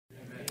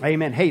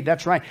Amen. Hey,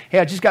 that's right. Hey,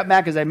 I just got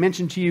back, as I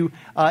mentioned to you,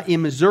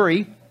 in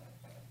Missouri,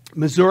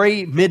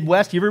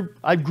 Midwest.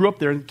 I grew up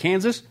there in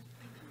Kansas.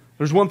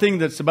 There's one thing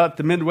that's about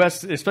the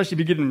Midwest, especially if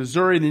you get in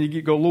Missouri and then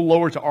you go a little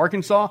lower to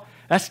Arkansas.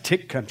 That's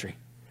tick country.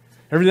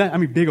 Everything. I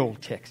mean, big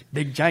old ticks,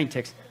 big giant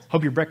ticks.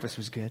 Hope your breakfast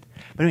was good.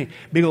 But anyway,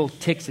 big old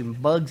ticks and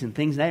bugs and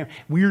things like that.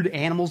 Weird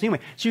animals. Anyway,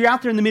 so you're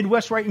out there in the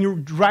Midwest, right, and you're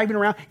driving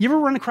around. You ever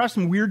run across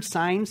some weird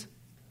signs?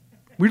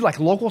 Weird, like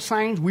local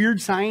signs, weird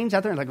signs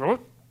out there? Like, oh,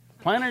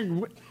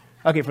 planet.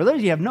 Okay, for those of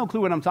you who have no clue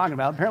what I'm talking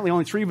about, apparently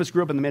only 3 of us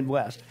grew up in the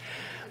Midwest.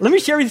 Let me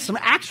share with you some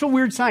actual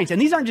weird signs. And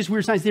these aren't just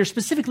weird signs. They're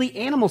specifically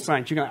animal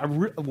signs. You're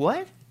going,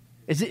 what?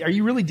 Are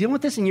you really dealing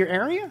with this in your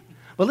area?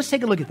 Well, let's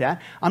take a look at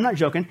that. I'm not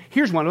joking.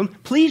 Here's one of them.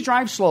 Please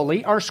drive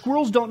slowly. Our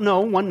squirrels don't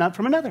know one nut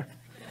from another.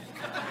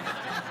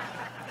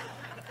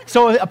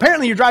 So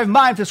apparently you're driving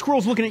by. If the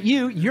squirrel's looking at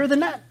you, you're the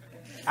nut.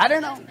 I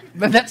don't know.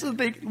 But that's the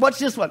thing. What's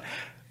this one?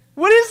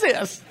 What is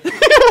this?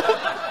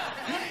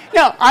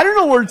 Now, I don't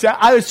know where it's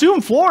at. I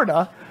assume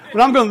Florida.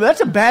 But I'm going,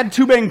 that's a bad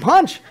two-bang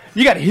punch.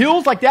 You got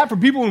hills like that for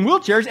people in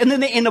wheelchairs, and then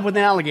they end up with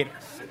an alligator.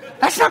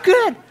 That's not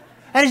good.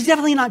 That is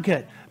definitely not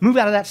good. Move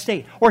out of that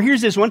state. Or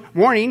here's this one.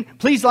 Warning,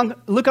 please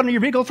look under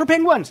your vehicle for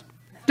penguins.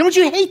 Don't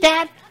you hate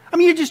that? I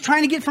mean, you're just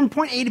trying to get from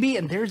point A to B,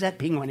 and there's that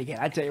penguin again.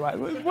 I tell you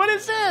what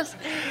is this?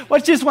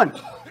 What's this one?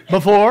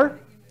 Before,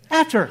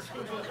 after.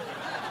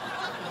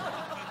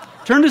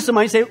 Turn to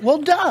somebody and say, well,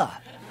 duh.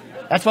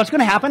 That's what's going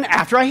to happen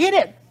after I hit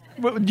it.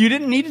 You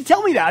didn't need to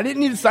tell me that. I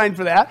didn't need a sign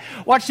for that.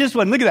 Watch this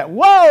one. Look at that.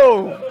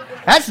 Whoa!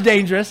 That's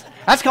dangerous.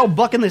 That's called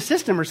bucking the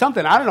system or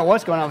something. I don't know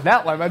what's going on with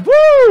that one. But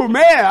woo,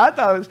 man, I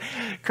thought it was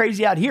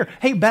crazy out here.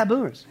 Hey,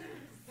 baboons.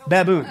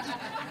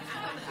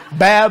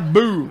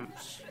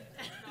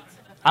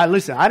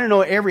 Listen, I don't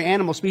know every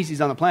animal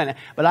species on the planet,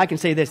 but I can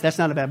say this. That's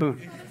not a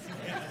baboon.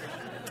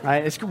 All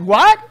right,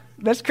 what?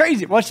 That's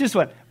crazy. Watch this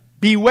one.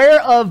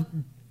 Beware of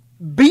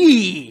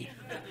bee.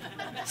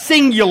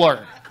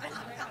 Singular.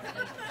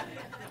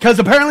 Because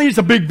apparently it's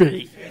a big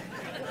bee.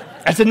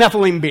 It's a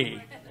Nephilim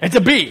bee. It's a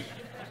bee.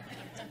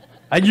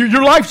 And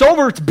your life's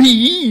over, it's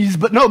bees.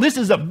 But no, this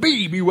is a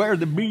bee. Beware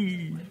the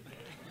bee.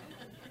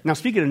 Now,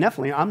 speaking of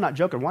Nephilim, I'm not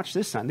joking. Watch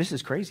this sign. This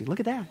is crazy. Look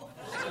at that.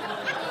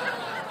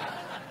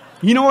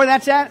 You know where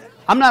that's at?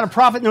 I'm not a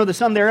prophet nor the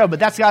son thereof, but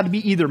that's got to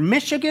be either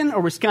Michigan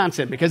or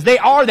Wisconsin, because they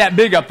are that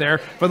big up there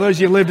for those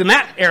of you who lived in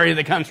that area of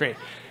the country.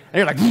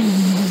 They're like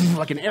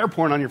an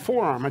airport on your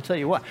forearm, I tell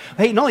you what.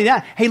 Hey, not only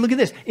that, hey, look at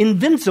this.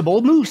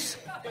 Invincible moose.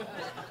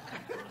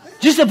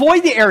 Just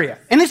avoid the area.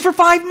 And it's for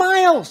 5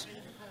 miles.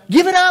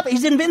 Give it up.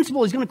 He's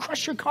invincible. He's going to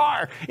crush your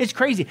car. It's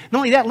crazy. Not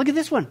only that, look at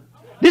this one.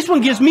 This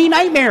one gives me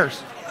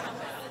nightmares.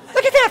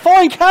 Look at that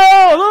falling cow.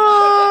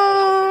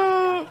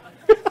 Oh!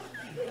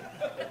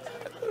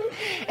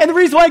 And the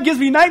reason why it gives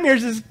me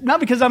nightmares is not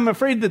because I'm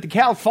afraid that the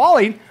cow's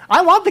falling.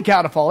 I want the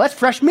cow to fall. That's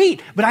fresh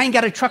meat. But I ain't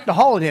got a truck to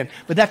haul it in.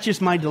 But that's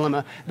just my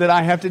dilemma that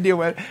I have to deal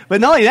with.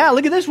 But not only that,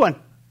 look at this one.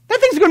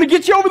 That thing's going to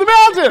get you over the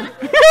mountain.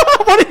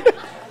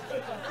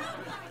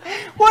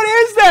 What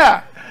is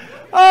that?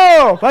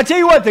 Oh, I tell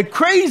you what, the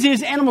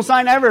craziest animal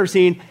sign I've ever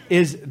seen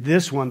is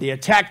this one, the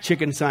attack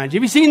chicken signs.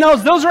 Have you seen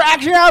those? Those are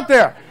actually out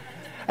there.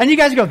 And you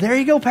guys go, there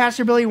you go,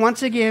 Pastor Billy,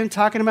 once again,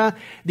 talking about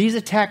these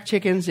attack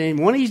chickens. And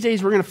one of these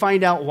days, we're going to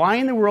find out why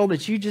in the world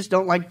that you just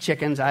don't like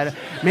chickens.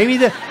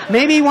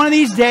 Maybe one of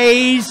these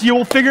days,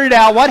 you'll figure it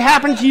out. What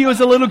happened to you as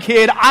a little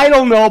kid? I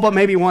don't know, but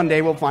maybe one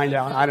day we'll find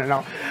out. I don't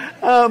know.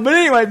 But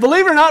anyway,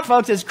 believe it or not,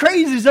 folks, as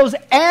crazy as those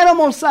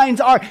animal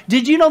signs are,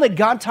 did you know that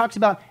God talks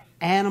about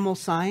animal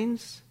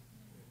signs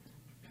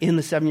in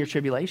the 7-year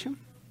tribulation?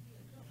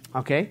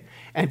 Okay?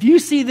 And if you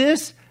see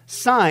this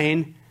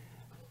sign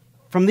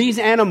from these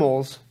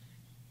animals,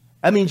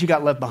 that means you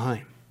got left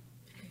behind.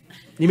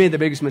 You made the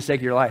biggest mistake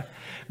of your life.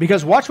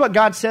 Because watch what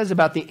God says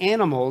about the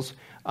animals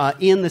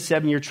in the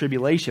 7-year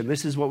tribulation.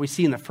 This is what we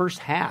see in the first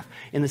half,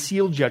 in the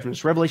sealed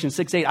judgments. Revelation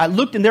 6:8. I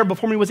looked, and there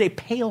before me was a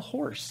pale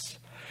horse.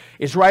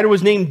 Its rider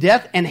was named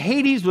Death, and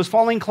Hades was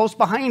following close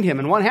behind him.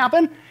 And what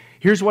happened?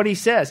 Here's what he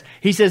says.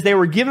 He says they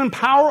were given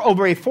power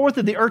over 1/4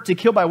 of the earth to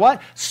kill by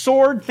what?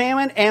 Sword,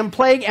 famine, and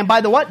plague. And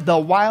by the what? The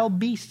wild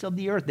beasts of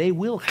the earth. They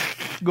will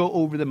go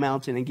over the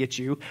mountain and get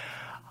you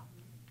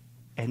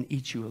and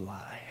eat you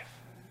alive.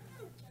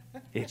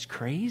 It's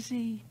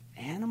crazy.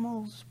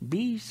 Animals,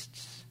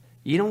 beasts.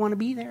 You don't want to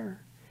be there.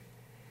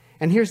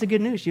 And here's the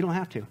good news. You don't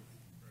have to.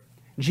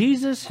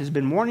 Jesus has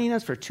been warning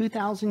us for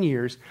 2,000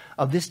 years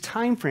of this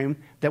time frame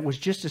that was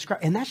just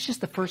described. And that's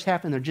just the first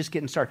half, and they're just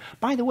getting started.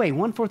 By the way,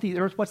 1/4 of the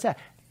earth, what's that?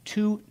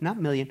 2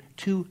 billion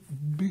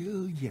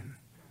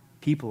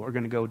people are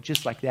going to go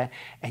just like that,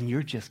 and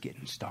you're just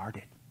getting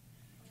started.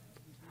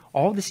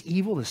 All this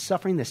evil, this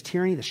suffering, this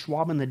tyranny, the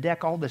Schwab in the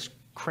deck, all this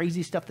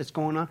crazy stuff that's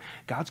going on,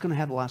 God's going to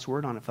have the last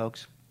word on it,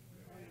 folks.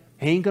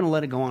 He ain't going to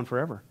let it go on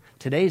forever.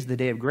 Today's the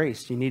day of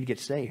grace. You need to get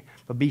saved.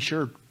 But be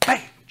sure,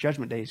 bang,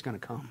 Judgment Day is going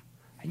to come.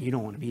 And you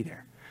don't want to be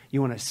there. You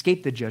want to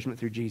escape the judgment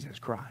through Jesus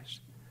Christ,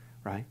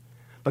 right?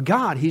 But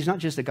God, he's not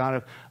just a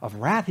God of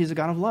wrath, he's a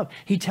God of love.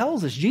 He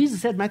tells us,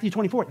 Jesus said in Matthew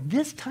 24,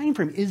 this time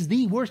frame is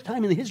the worst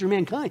time in the history of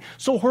mankind.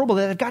 So horrible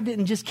that if God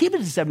didn't just keep it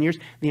to 7 years,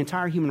 the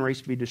entire human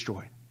race would be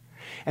destroyed.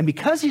 And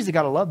because he's a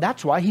God of love,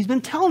 that's why he's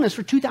been telling us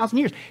for 2,000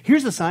 years,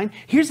 here's the sign,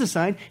 here's the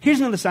sign, here's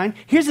another sign,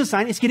 here's the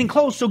sign, it's getting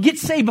close, so get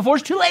saved before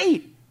it's too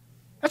late.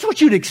 That's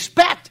what you'd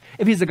expect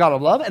if he's a God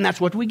of love, and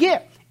that's what we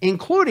get,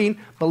 including,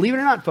 believe it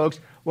or not, folks,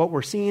 what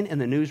we're seeing in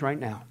the news right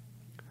now.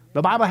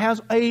 The Bible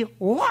has a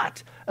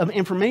lot of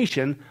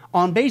information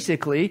on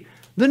basically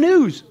the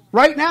news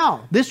right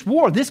now. This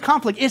war, this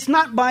conflict, it's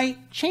not by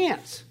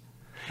chance.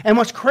 And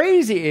what's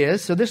crazy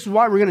is, so this is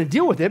why we're going to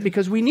deal with it,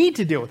 because we need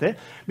to deal with it,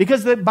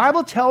 because the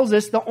Bible tells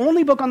us, the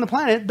only book on the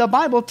planet, the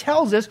Bible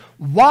tells us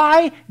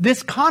why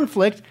this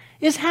conflict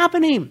is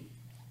happening.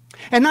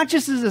 And not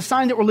just as a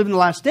sign that we're living the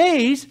last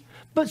days,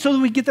 but so that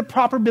we get the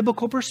proper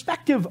biblical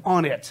perspective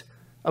on it.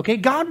 Okay,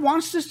 God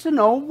wants us to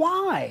know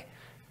why.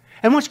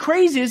 And what's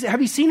crazy is,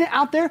 have you seen it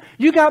out there?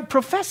 You got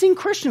professing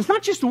Christians,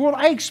 not just the world.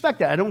 I expect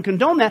that. I don't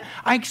condone that.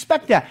 I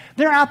expect that.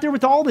 They're out there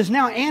with all this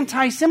now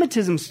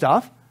anti-Semitism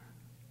stuff.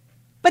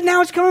 But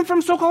now it's coming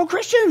from so-called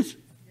Christians.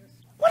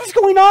 What is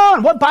going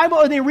on? What Bible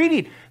are they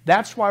reading?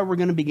 That's why we're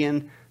going to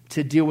begin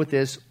to deal with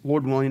this,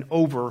 Lord willing,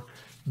 over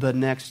the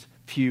next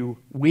few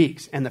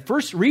weeks. And the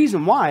first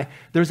reason why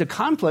there's a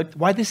conflict,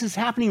 why this is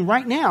happening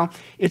right now,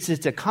 it's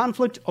a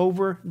conflict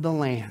over the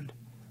land.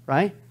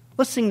 Right?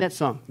 Let's sing that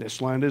song.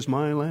 This land is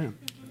my land.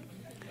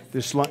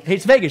 This land. Hey,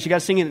 it's Vegas. You got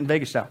to sing it in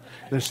Vegas style.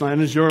 This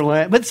land is your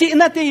land. But see, isn't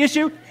that the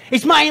issue?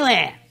 It's my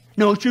land.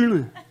 No, it's your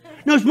land.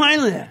 No, it's my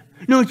land.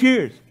 No, it's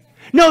yours.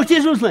 No, it's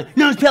Israel's land.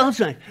 No, it's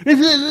Palestine.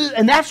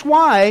 And that's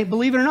why,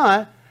 believe it or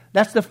not,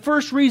 that's the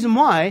first reason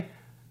why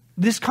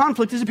this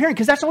conflict is appearing.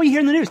 Because that's all you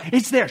hear in the news.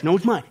 It's theirs. No,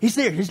 it's mine. It's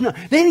theirs. It's not.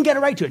 They didn't get a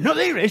right to it. No,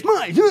 it's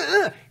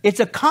mine. It's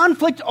a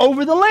conflict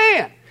over the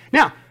land.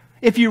 Now,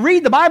 if you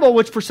read the Bible,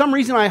 which for some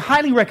reason I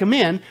highly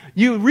recommend,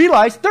 you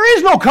realize there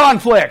is no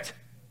conflict.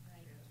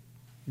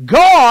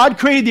 God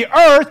created the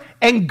earth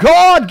and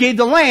God gave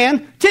the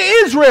land to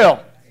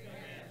Israel.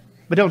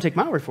 But don't take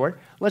my word for it.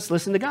 Let's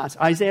listen to God's.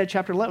 Isaiah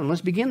chapter 11. Let's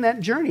begin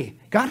that journey.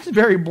 God is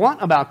very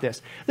blunt about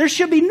this. There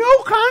should be no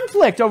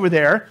conflict over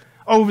there,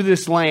 over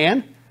this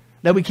land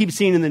that we keep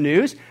seeing in the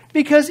news,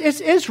 because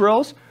it's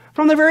Israel's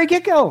from the very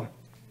get-go.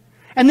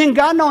 And then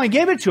God not only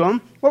gave it to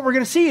them, what we're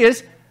going to see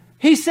is,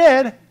 he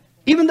said,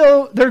 even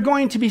though they're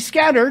going to be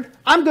scattered,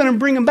 I'm going to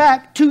bring them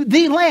back to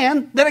the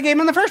land that I gave them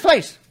in the first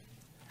place,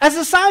 as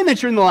a sign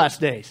that you're in the last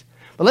days.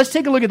 But let's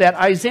take a look at that.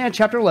 Isaiah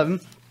chapter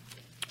 11.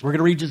 We're going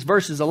to read just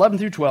verses 11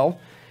 through 12.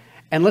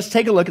 And let's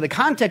take a look at the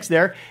context.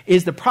 There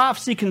is the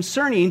prophecy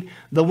concerning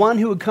the one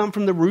who would come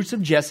from the roots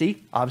of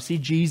Jesse, obviously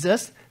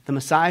Jesus, the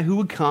Messiah who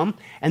would come.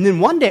 And then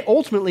one day,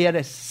 ultimately at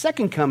a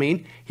second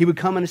coming, he would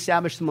come and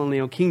establish the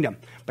millennial kingdom.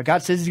 But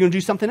God says he's going to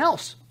do something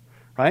else.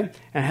 Right?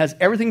 And it has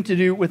everything to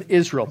do with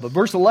Israel. But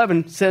verse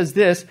 11 says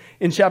this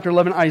in chapter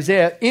 11,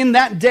 Isaiah, in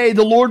that day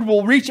the Lord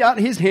will reach out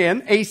his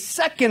hand a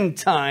second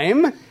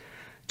time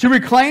to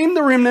reclaim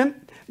the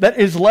remnant that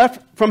is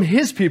left from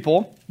his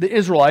people, the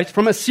Israelites,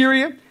 from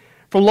Assyria,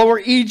 from Lower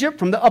Egypt,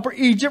 from the Upper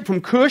Egypt,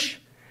 from Cush,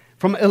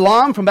 from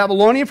Elam, from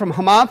Babylonia, from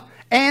Hamath,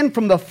 and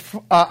from the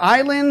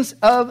islands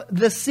of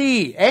the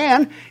sea.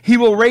 And he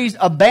will raise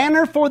a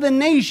banner for the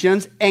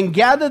nations and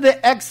gather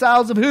the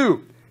exiles of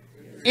who?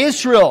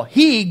 Israel.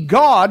 He,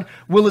 God,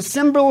 will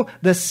assemble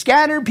the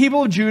scattered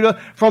people of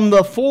Judah from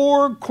the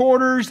four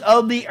quarters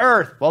of the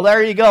earth. Well,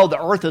 there you go. The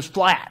earth is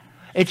flat.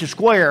 It's a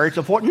square. It's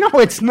a four. No,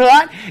 it's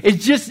not. It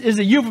just is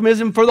a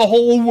euphemism for the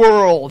whole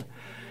world.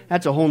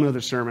 That's a whole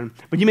nother sermon.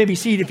 But you may be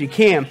seated if you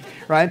can,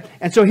 right?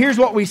 And so here's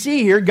what we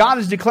see here. God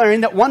is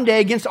declaring that one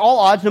day, against all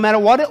odds, no matter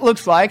what it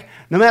looks like,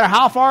 no matter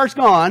how far it's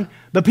gone,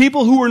 the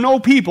people who were no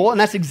people, and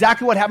that's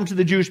exactly what happened to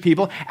the Jewish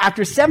people,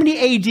 after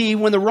 70 AD,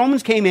 when the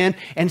Romans came in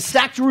and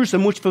sacked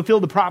Jerusalem, which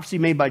fulfilled the prophecy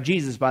made by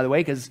Jesus, by the way,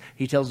 because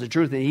he tells the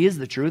truth, and he is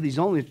the truth. He's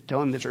only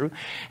telling the truth.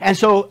 And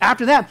so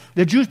after that,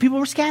 the Jewish people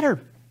were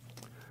scattered.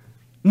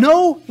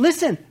 No,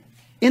 listen,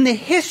 in the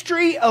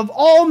history of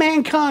all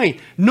mankind,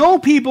 no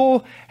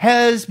people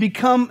has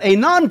become a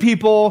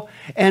non-people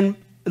and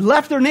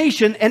left their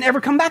nation and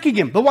ever come back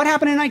again. But what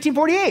happened in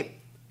 1948?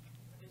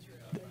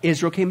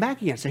 Israel came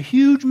back again. It's a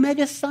huge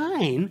mega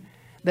sign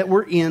that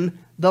we're in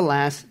the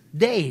last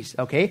days,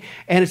 okay?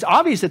 And it's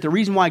obvious that the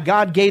reason why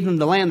God gave them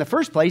the land in the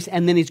first place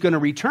and then he's going to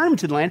return them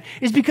to the land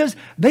is because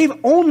they've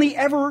only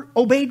ever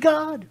obeyed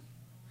God.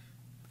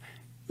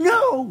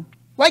 No.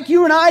 Like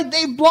you and I,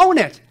 they've blown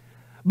it.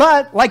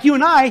 But like you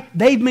and I,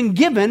 they've been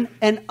given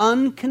an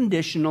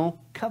unconditional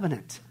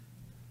covenant,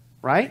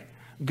 right?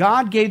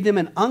 God gave them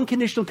an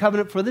unconditional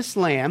covenant for this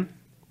land,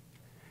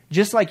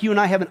 just like you and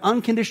I have an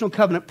unconditional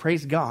covenant,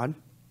 praise God,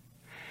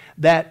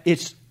 that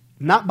it's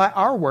not by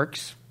our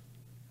works,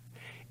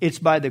 it's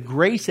by the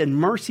grace and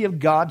mercy of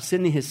God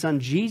sending his son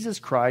Jesus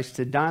Christ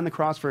to die on the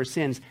cross for our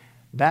sins.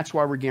 That's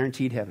why we're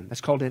guaranteed heaven. That's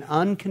called an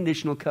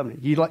unconditional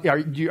covenant. Are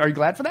you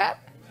glad for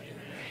that?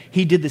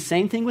 He did the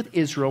same thing with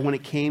Israel when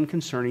it came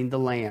concerning the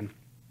land.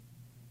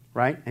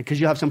 Right? Because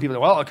you have some people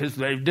that, well, because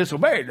they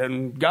disobeyed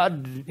and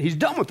God, he's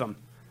done with them.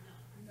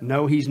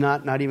 No, he's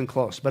not even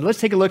close. But let's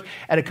take a look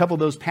at a couple of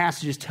those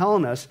passages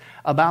telling us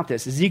about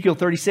this. Ezekiel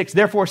 36,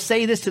 therefore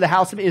say this to the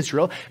house of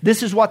Israel.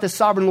 This is what the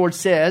sovereign Lord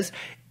says.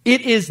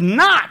 It is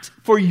not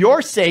for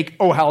your sake,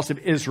 O house of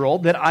Israel,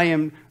 that I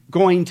am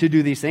going to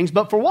do these things,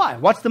 but for why?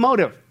 What's the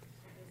motive?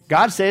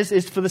 God says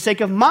it's for the sake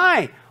of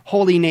my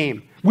holy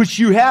name, which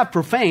you have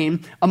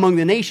profaned among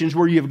the nations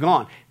where you have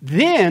gone.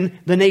 Then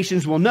the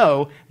nations will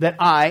know that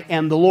I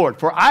am the Lord.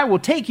 For I will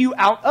take you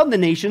out of the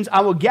nations.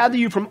 I will gather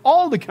you from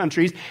all the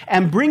countries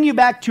and bring you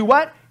back to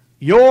what?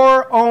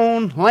 Your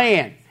own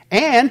land.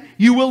 And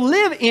you will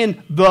live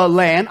in the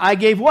land I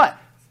gave what?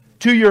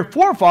 To your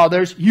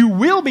forefathers. You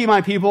will be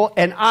my people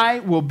and I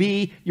will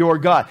be your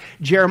God.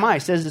 Jeremiah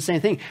says the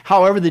same thing.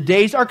 However, the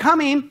days are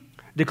coming,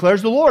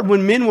 declares the Lord,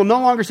 when men will no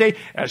longer say,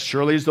 as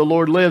surely as the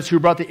Lord lives, who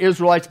brought the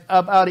Israelites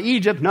up out of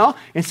Egypt. No,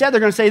 instead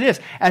they're going to say this,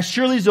 as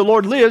surely as the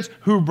Lord lives,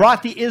 who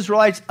brought the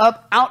Israelites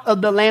up out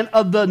of the land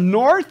of the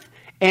north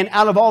and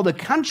out of all the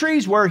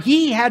countries where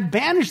he had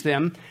banished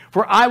them,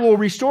 for I will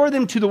restore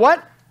them to the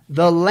what?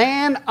 The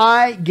land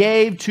I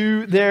gave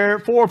to their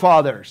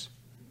forefathers.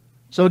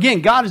 So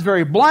again, God is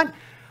very blunt.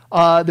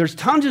 There's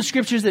tons of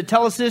scriptures that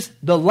tell us this.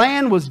 The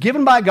land was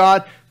given by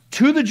God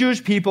to the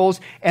Jewish peoples.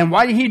 And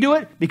why did he do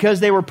it? Because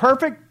they were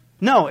perfect?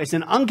 No, it's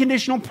an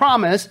unconditional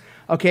promise.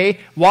 Okay,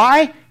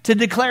 why? To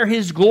declare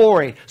his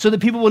glory, so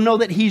that people will know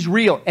that he's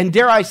real. And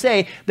dare I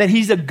say that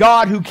he's a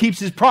God who keeps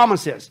his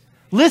promises.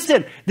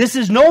 Listen, this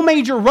is no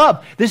major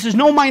rub. This is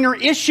no minor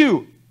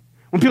issue.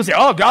 When people say,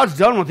 oh, God's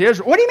done with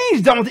Israel. What do you mean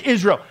he's done with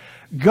Israel?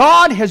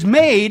 God has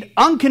made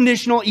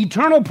unconditional,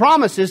 eternal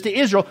promises to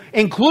Israel,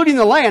 including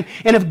the land.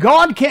 And if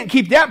God can't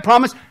keep that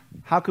promise,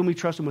 how can we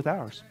trust him with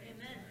ours?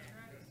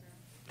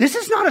 This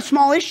is not a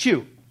small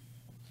issue.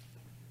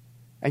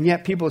 And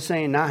yet people are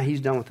saying, nah,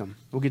 he's done with them.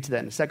 We'll get to that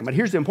in a second. But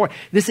here's the important.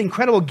 This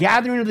incredible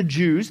gathering of the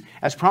Jews,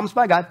 as promised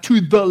by God,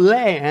 to the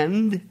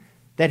land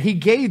that he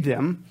gave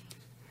them,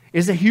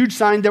 is a huge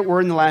sign that we're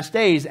in the last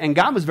days. And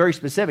God was very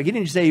specific. He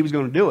didn't just say he was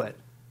going to do it.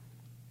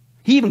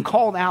 He even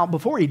called out,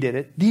 before he did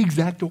it, the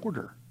exact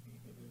order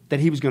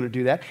that he was going to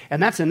do that.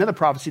 And that's another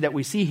prophecy that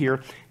we see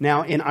here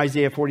now in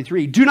Isaiah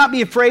 43. Do not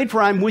be afraid,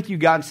 for I'm with you,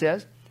 God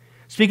says.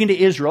 Speaking to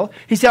Israel,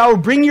 he said, I will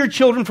bring your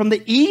children from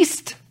the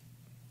east,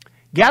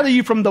 gather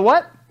you from the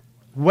what?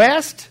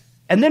 West,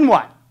 and then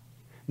what?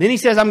 Then he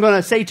says, I'm going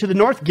to say to the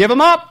north, give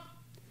them up.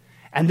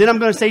 And then I'm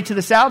going to say to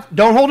the south,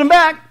 don't hold them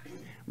back.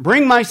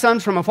 Bring my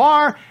sons from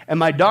afar and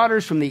my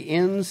daughters from the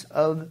ends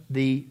of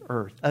the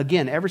earth.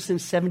 Again, ever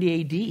since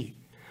 70 AD,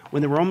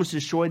 when the Romans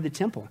destroyed the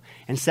temple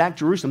and sacked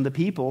Jerusalem, the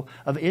people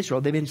of Israel,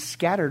 they've been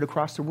scattered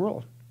across the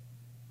world.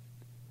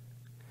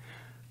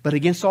 But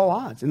against all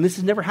odds, and this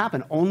has never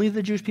happened, only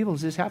the Jewish people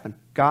has this happened.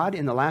 God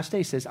in the last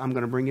day says, I'm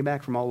going to bring you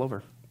back from all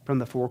over, from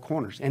the four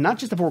corners. And not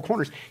just the four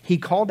corners, he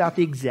called out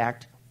the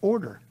exact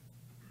order.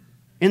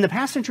 In the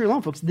past century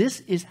alone, folks,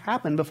 this has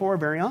happened before our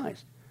very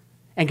eyes.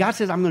 And God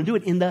says, I'm going to do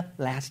it in the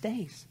last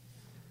days.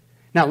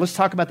 Now, let's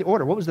talk about the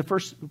order. What was the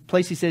first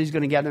place he said he's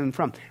going to gather them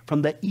from?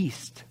 From the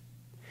east.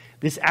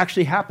 This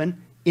actually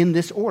happened in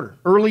this order.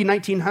 Early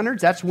 1900s,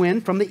 that's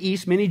when, from the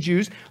east, many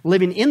Jews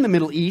living in the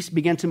Middle East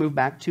began to move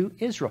back to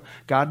Israel.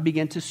 God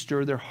began to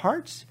stir their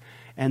hearts,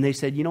 and they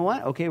said, you know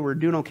what? Okay, we're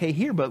doing okay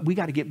here, but we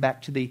got to get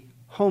back to the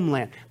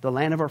homeland, the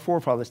land of our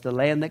forefathers, the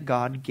land that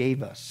God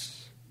gave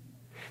us.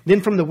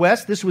 Then from the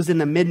west, this was in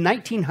the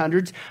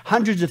mid-1900s,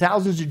 hundreds of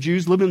thousands of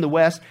Jews living in the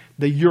west,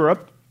 the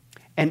Europe,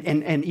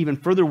 and even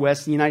further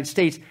west, the United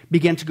States,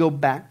 began to go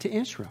back to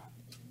Israel.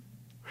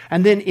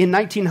 And then in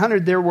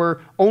 1900, there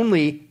were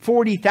only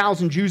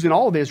 40,000 Jews in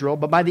all of Israel.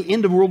 But by the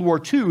end of World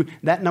War II,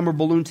 that number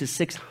ballooned to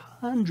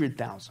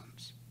 600,000.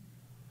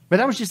 But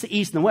that was just the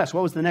east and the west.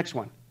 What was the next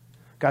one?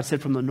 God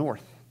said from the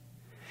north.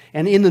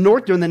 And in the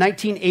north, during the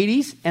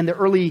 1980s and the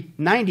early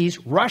 90s,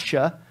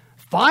 Russia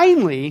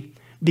finally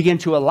began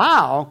to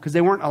allow, because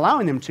they weren't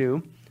allowing them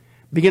to,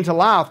 began to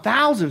allow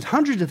thousands,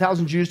 hundreds of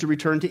thousands of Jews to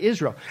return to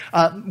Israel.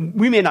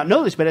 We may not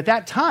know this, but at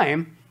that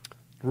time,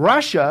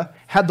 Russia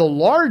had the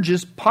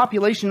largest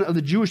population of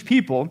the Jewish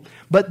people,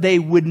 but they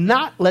would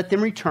not let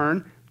them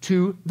return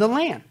to the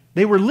land.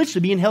 They were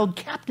literally being held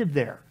captive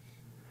there.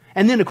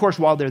 And then, of course,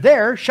 while they're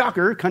there,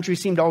 shocker,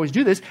 countries seem to always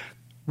do this,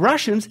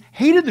 Russians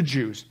hated the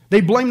Jews.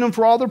 They blamed them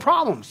for all their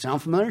problems.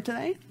 Sound familiar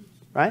today?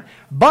 Right?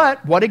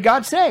 But what did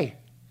God say?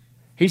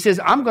 He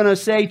says, I'm going to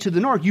say to the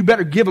north, you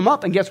better give them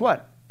up. And guess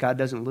what? God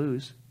doesn't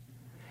lose.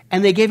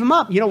 And they gave him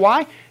up. You know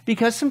why?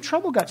 Because some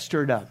trouble got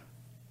stirred up.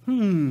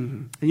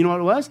 And you know what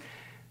it was?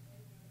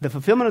 The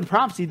fulfillment of the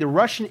prophecy, the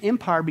Russian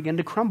Empire began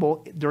to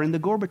crumble during the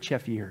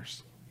Gorbachev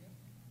years.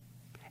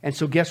 And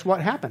so guess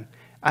what happened?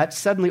 It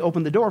suddenly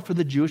opened the door for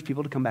the Jewish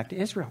people to come back to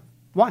Israel.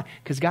 Why?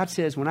 Because God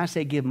says, when I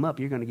say give them up,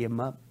 you're going to give them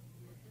up.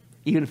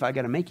 Even if I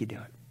got to make you do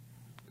it.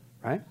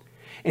 Right?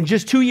 In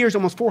just 2 years,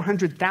 almost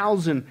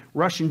 400,000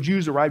 Russian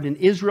Jews arrived in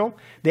Israel.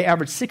 They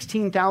averaged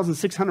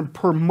 16,600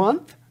 per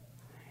month.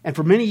 And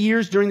for many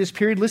years during this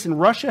period, listen,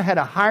 Russia had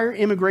a higher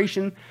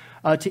immigration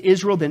to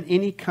Israel than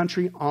any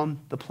country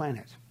on the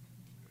planet.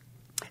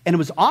 And it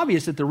was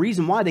obvious that the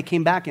reason why they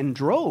came back in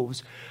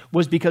droves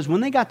was because when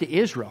they got to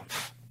Israel,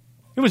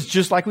 it It was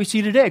just like we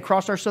see today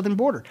across our southern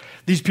border.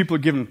 These people are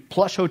given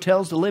plush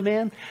hotels to live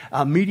in,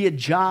 immediate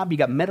job, you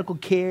got medical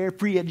care,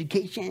 free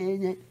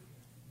education.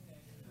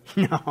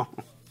 No,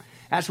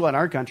 that's what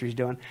our country's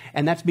doing.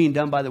 And that's being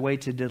done, by the way,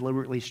 to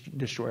deliberately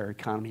destroy our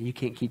economy. You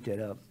can't keep that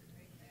up.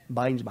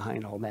 Biden's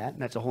behind all that,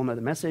 and that's a whole other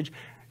message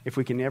if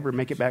we can ever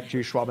make it back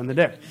to Schwab in the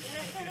day.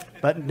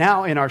 But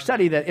now in our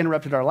study that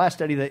interrupted our last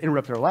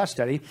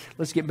study,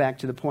 let's get back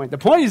to the point. The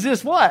point is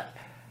this, what?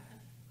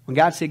 When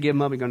God said give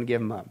them up, He's going to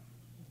give them up.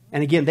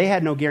 And again, they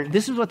had no guarantee.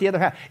 This is what the other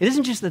half. It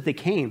isn't just that they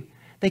came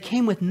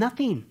with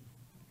nothing.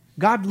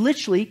 God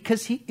literally,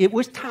 because it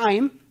was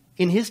time,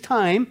 in His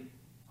time,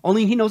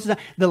 only He knows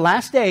the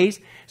last days,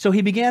 so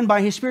He began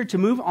by His Spirit to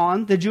move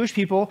on the Jewish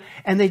people,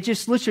 and they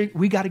just literally,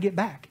 we got to get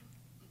back.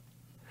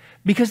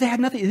 Because they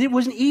had nothing. It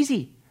wasn't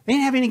easy. They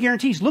didn't have any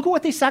guarantees. Look at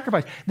what they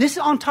sacrificed. This is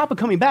on top of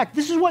coming back.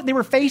 This is what they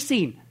were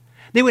facing.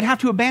 They would have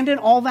to abandon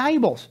all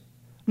valuables.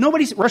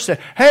 Nobody's said,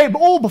 hey,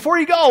 before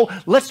you go,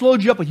 let's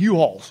load you up with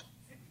U-Hauls.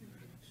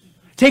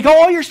 Take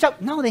all your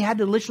stuff. No, they had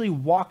to literally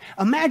walk.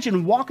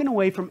 Imagine walking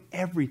away from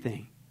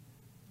everything.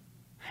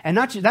 And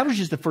that was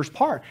just the first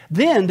part.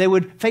 Then they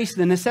would face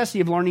the necessity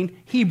of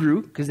learning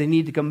Hebrew because they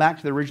needed to come back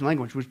to the original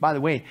language, which, by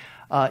the way,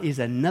 is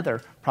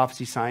another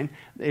prophecy sign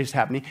that is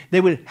happening. They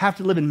would have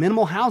to live in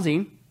minimal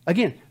housing.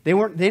 Again, they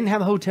didn't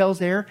have hotels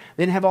there.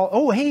 They didn't have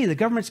the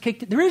government's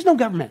kicked it. There is no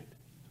government.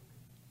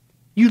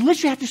 You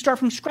literally have to start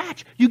from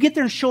scratch. You get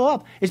there and show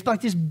up. It's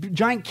like this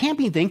giant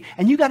camping thing,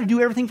 and you got to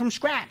do everything from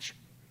scratch.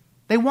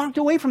 They walked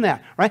away from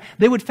that, right?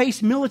 They would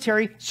face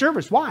military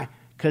service. Why?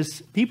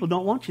 Because people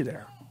don't want you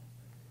there.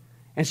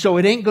 And so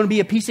it ain't going to be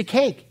a piece of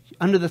cake.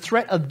 Under the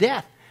threat of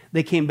death,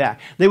 they came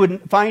back. They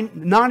would find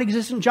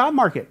non-existent job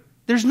market.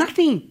 There's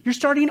nothing. You're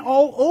starting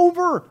all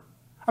over.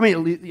 I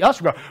mean,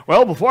 us go,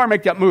 well, before I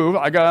make that move,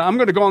 I'm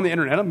going to go on the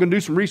internet. I'm going to do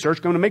some research.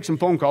 I'm going to make some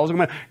phone calls. I'm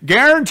going to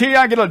guarantee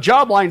I get a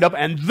job lined up,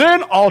 and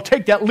then I'll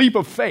take that leap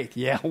of faith.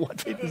 Yeah, what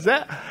faith is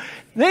that?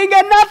 They ain't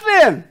got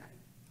nothing.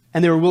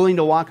 And they were willing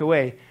to walk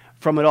away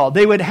from it all.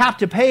 They would have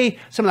to pay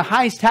some of the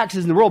highest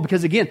taxes in the world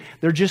because, again,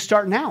 they're just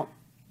starting out.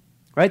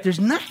 Right? There's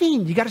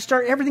nothing. You got to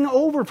start everything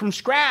over from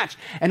scratch.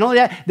 And only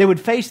that, they would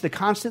face the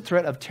constant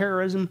threat of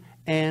terrorism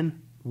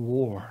and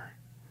war.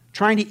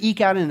 Trying to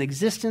eke out an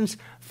existence,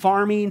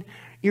 farming,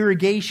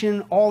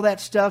 irrigation, all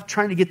that stuff,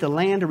 trying to get the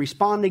land to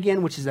respond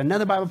again, which is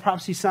another Bible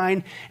prophecy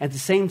sign. At the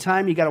same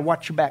time, you got to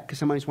watch your back because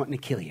somebody's wanting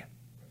to kill you.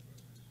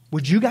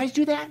 Would you guys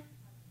do that?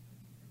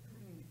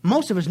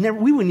 Most of us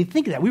we wouldn't even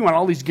think of that. We want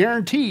all these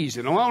guarantees.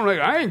 I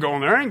ain't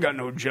going there. I ain't got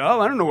no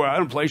job. I don't know where I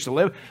have a place to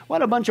live.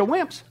 What a bunch of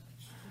wimps.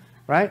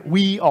 Right?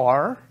 We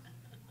are.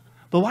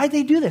 But why did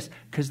they do this?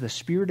 Because the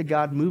Spirit of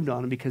God moved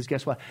on them. Because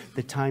guess what?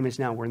 The time is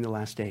now. We're in the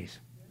last days.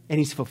 And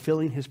He's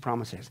fulfilling His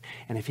promises.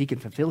 And if He can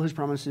fulfill His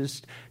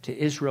promises to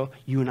Israel,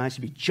 you and I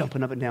should be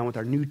jumping up and down with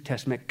our New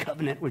Testament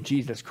covenant with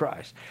Jesus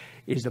Christ,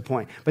 is the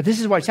point. But this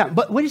is why it's happening.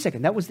 But wait a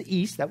second. That was the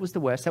east. That was the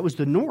west. That was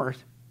the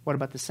north. What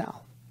about the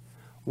south?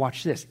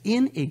 Watch this.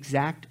 In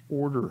exact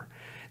order.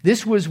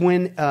 This was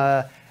when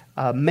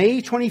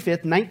May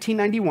 25th,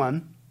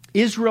 1991,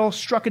 Israel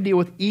struck a deal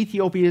with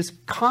Ethiopia's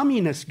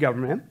communist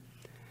government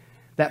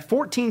that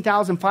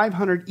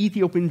 14,500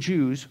 Ethiopian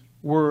Jews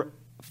were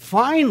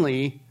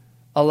finally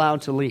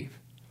allowed to leave.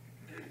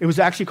 It was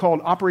actually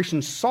called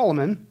Operation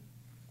Solomon,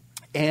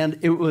 and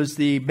it was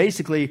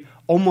basically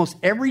almost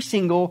every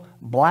single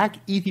black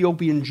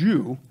Ethiopian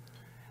Jew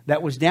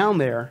that was down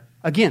there.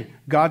 Again,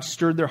 God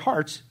stirred their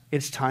hearts.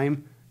 It's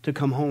time to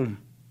come home,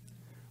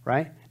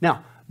 right?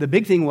 Now, the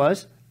big thing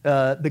was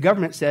the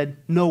government said,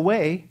 no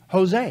way,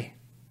 Jose.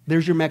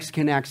 There's your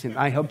Mexican accent.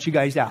 I helped you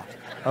guys out,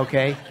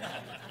 okay?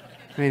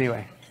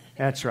 Anyway,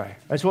 that's right.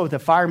 That's what with the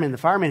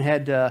fireman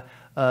had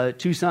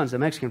two sons, a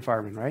Mexican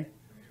fireman, right?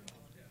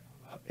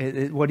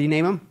 What do you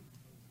name them?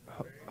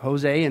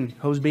 Jose and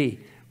Jose.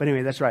 But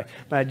anyway, that's right.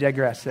 But I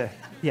digress.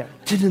 Yeah.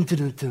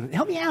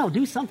 Help me out.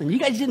 Do something. You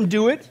guys didn't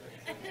do it.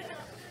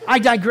 I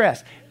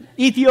digress.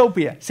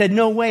 Ethiopia said,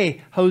 no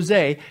way,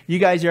 Jose, you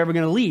guys are ever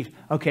going to leave,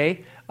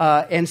 okay?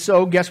 And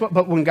so guess what?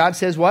 But when God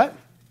says what?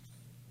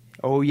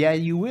 Oh, yeah,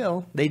 you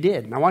will. They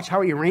did. Now watch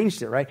how He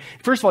arranged it, right?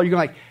 First of all, you're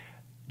going like,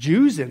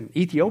 Jews in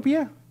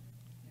Ethiopia?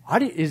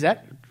 Is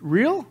that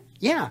real?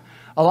 Yeah.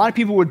 A lot of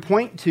people would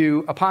point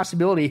to a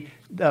possibility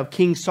of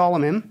King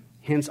Solomon,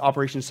 hence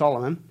Operation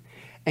Solomon,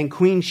 and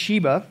Queen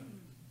Sheba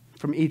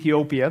from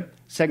Ethiopia,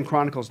 2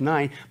 Chronicles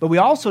 9. But we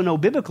also know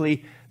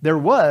biblically there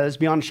was,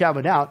 beyond a shadow of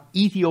a doubt,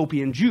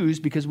 Ethiopian Jews,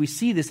 because we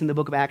see this in the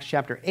book of Acts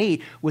chapter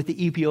 8 with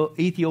the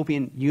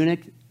Ethiopian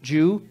eunuch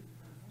Jew.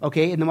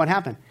 Okay, and then what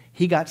happened?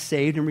 He got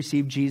saved and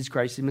received Jesus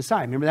Christ as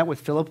Messiah. Remember that with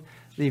Philip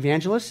the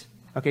evangelist?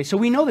 Okay, so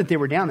we know that they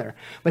were down there.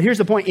 But here's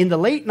the point. In the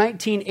late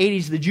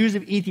 1980s, the Jews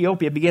of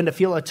Ethiopia began to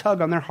feel a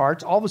tug on their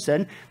hearts. All of a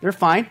sudden, they're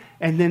fine.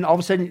 And then all of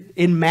a sudden,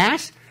 en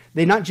masse,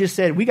 they not just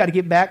said, we got to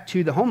get back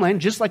to the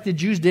homeland, just like the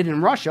Jews did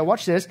in Russia.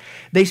 Watch this.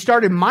 They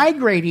started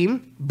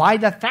migrating by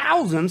the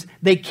thousands.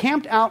 They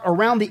camped out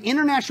around the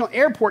international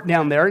airport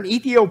down there in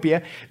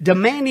Ethiopia,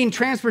 demanding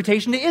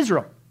transportation to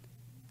Israel.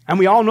 And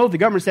we all know the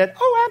government said,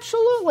 oh,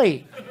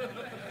 absolutely.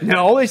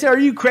 No, they said, are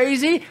you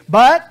crazy?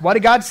 But what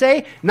did God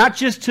say? Not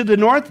just to the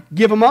north,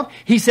 give them up.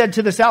 He said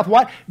to the south,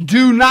 what?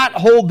 Do not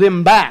hold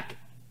them back.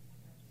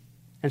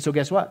 And so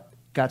guess what?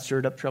 God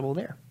stirred up trouble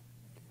there.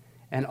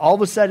 And all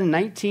of a sudden,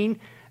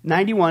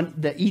 1991,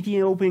 the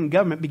Ethiopian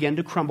government began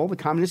to crumble, the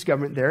communist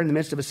government there in the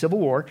midst of a civil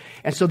war.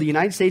 And so the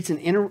United States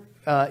and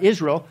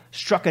Israel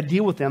struck a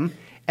deal with them,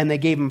 and they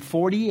gave them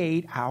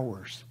 48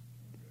 hours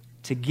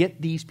to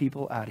get these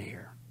people out of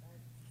here.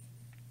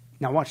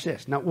 Now watch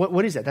this. Now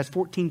what is that? That's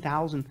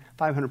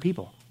 14,500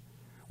 people.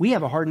 We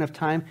have a hard enough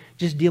time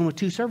just dealing with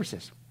 2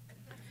 services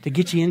to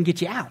get you in,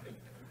 get you out.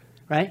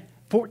 Right?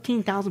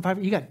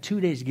 14,500. You got 2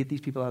 days to get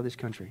these people out of this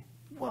country.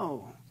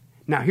 Whoa.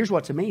 Now, here's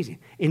what's amazing.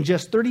 In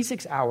just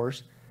 36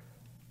 hours,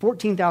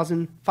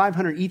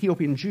 14,500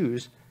 Ethiopian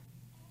Jews,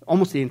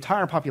 almost the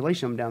entire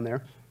population of them down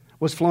there,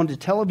 was flown to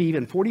Tel Aviv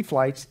in 40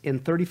 flights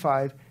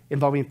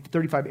involving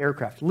 35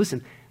 aircraft.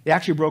 Listen, they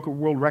actually broke a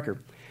world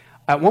record.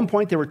 At one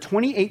point, there were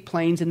 28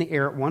 planes in the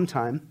air at one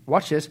time.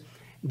 Watch this.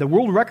 The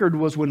world record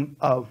was when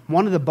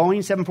one of the Boeing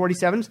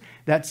 747s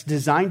that's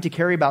designed to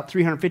carry about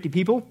 350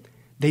 people,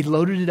 they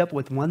loaded it up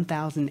with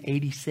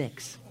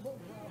 1,086.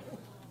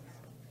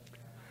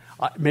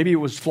 Maybe it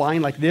was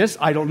flying like this.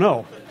 I don't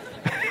know.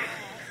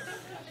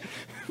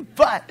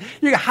 But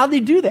how'd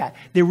they do that?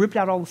 They ripped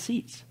out all the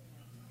seats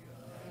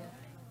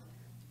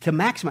to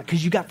maximize.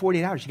 Because you got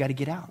 48 hours. You got to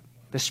get out.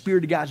 The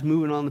Spirit of God's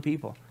moving on the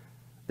people.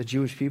 The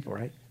Jewish people,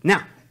 right?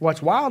 Now,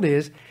 what's wild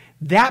is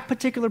that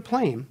particular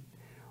plane,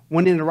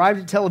 when it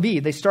arrived at Tel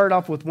Aviv, they started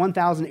off with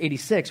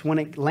 1,086. When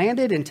it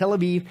landed in Tel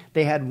Aviv,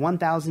 they had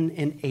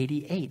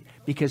 1,088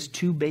 because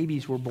 2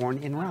 babies were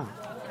born en route.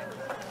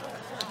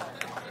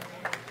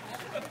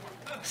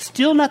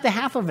 Still not the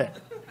half of it.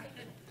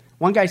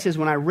 One guy says,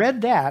 when I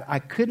read that, I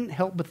couldn't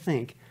help but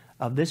think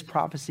of this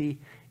prophecy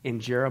in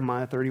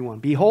Jeremiah 31.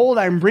 Behold,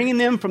 I am bringing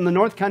them from the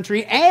north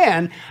country,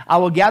 and I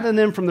will gather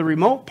them from the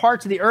remote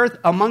parts of the earth,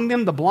 among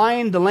them the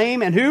blind, the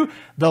lame, and who?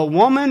 The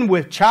woman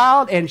with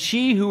child, and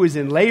she who is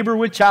in labor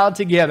with child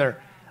together.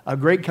 A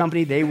great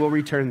company, they will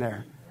return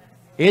there.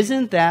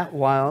 Isn't that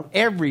wild?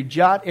 Every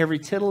jot, every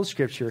tittle of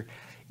Scripture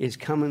is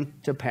coming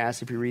to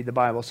pass if you read the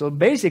Bible. So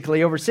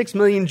basically, over 6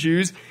 million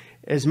Jews,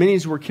 as many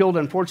as were killed,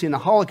 unfortunately, in the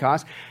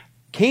Holocaust,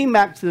 came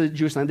back to the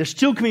Jewish land. They're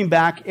still coming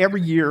back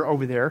every year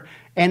over there,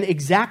 and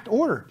exact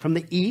order from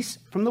the east,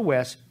 from the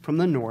west, from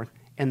the north,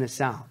 and the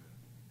south,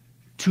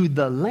 to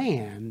the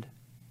land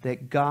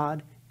that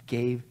God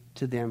gave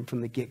to them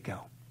from the get-go.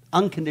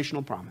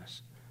 Unconditional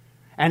promise.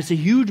 And it's a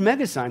huge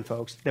mega sign,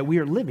 folks, that we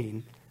are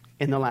living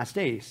in the last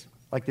days,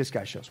 like this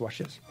guy shows. Watch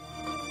this.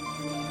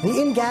 The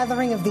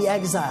ingathering of the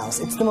exiles,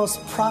 it's the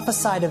most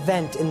prophesied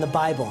event in the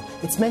Bible.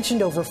 It's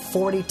mentioned over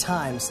 40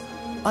 times.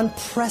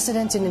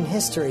 Unprecedented in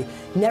history.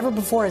 Never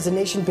before has a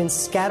nation been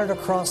scattered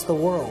across the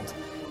world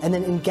and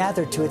then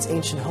ingathered to its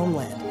ancient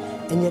homeland.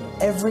 And yet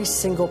every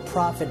single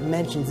prophet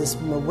mentions this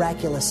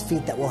miraculous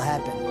feat that will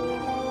happen.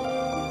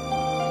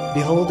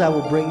 Behold, I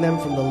will bring them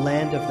from the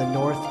land of the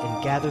north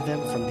and gather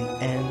them from the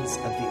ends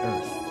of the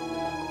earth.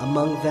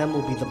 Among them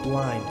will be the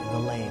blind and the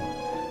lame,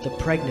 the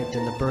pregnant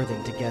and the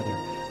birthing together.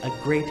 A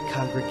great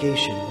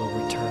congregation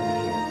will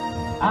return here.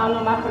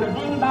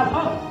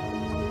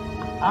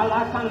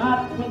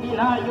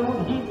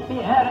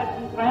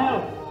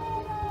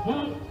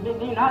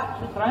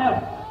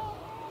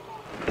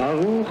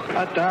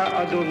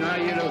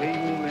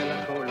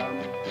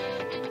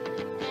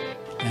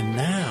 And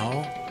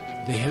now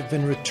they have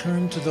been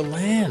returned to the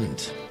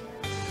land.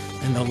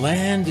 And the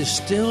land is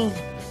still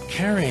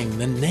carrying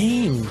the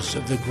names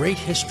of the great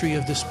history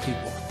of this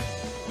people.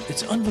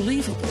 It's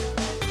unbelievable.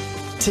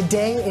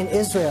 Today in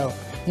Israel,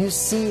 you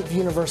see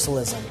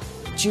universalism.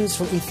 Jews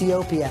from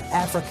Ethiopia,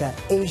 Africa,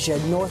 Asia,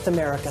 North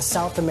America,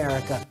 South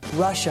America,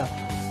 Russia.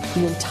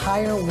 The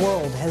entire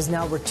world has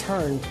now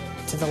returned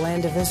to the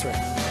land of Israel.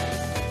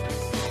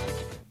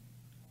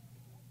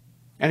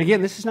 And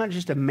again, this is not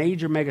just a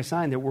major mega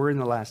sign that we're in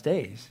the last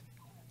days.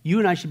 You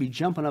and I should be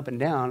jumping up and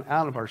down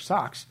out of our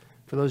socks,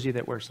 for those of you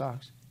that wear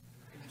socks.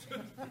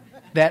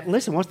 That,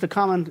 listen, what's the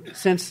common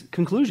sense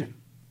conclusion?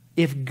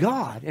 If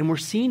God, and we're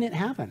seeing it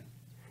happen,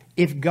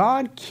 if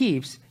God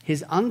keeps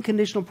his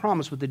unconditional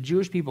promise with the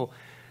Jewish people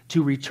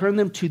to return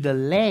them to the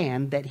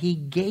land that he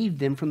gave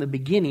them from the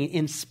beginning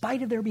in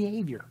spite of their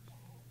behavior,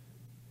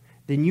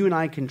 then you and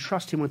I can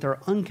trust him with our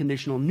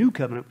unconditional new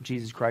covenant with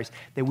Jesus Christ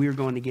that we are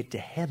going to get to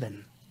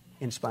heaven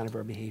in spite of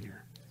our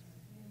behavior.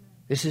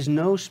 This is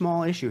no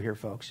small issue here,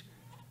 folks,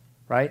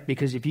 right?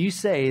 Because if you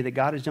say that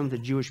God has done with the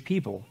Jewish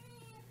people,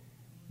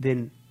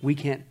 then we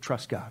can't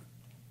trust God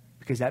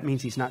because that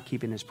means he's not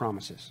keeping his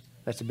promises.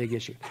 That's a big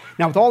issue.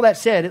 Now, with all that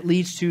said, it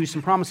leads to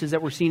some promises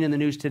that we're seeing in the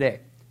news today.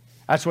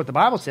 That's what the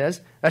Bible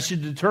says. That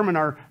should determine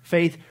our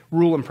faith,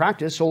 rule, and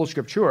practice, sola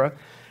scriptura.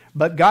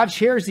 But God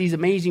shares these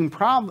amazing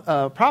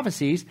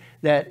prophecies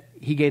that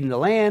he gave them the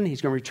land,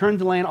 he's going to return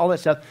the land, all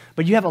that stuff.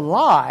 But you have a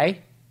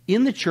lie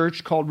in the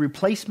church called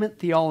replacement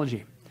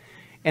theology.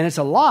 And it's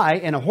a lie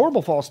and a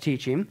horrible false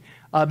teaching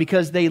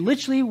because they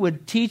literally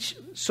would teach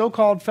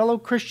so-called fellow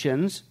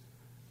Christians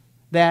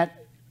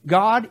that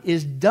God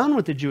is done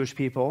with the Jewish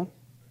people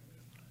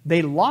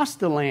They lost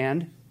the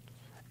land,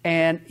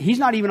 and he's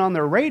not even on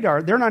their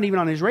radar. They're not even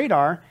on his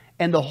radar.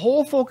 And the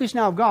whole focus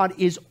now of God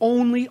is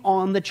only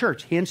on the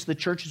church. Hence, the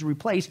church is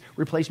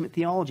replacement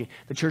theology.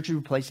 The church has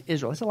replaced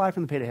Israel. It's a lie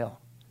from the pit of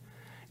hell.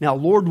 Now,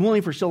 Lord willing,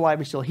 if we're still alive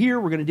and still here,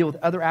 we're going to deal with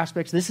other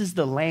aspects. This is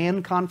the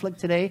land conflict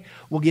today.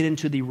 We'll get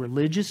into the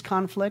religious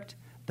conflict,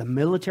 the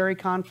military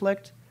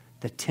conflict,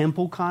 the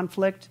temple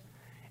conflict,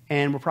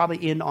 and we'll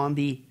probably end on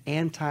the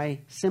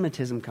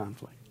anti-Semitism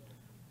conflict.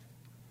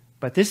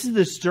 But this is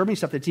the disturbing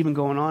stuff that's even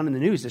going on in the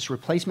news. This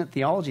replacement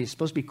theology is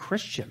supposed to be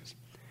Christians.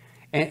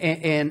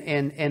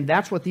 And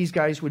that's what these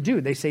guys would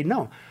do. They say,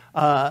 no,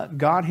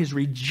 God has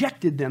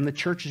rejected them. The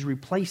church has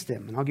replaced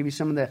them. And I'll give you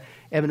some of the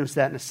evidence of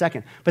that in a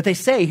second. But they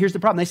say, here's the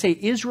problem. They say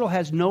Israel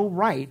has no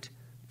right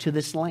to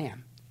this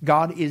land.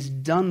 God is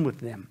done with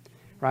them.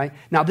 Right?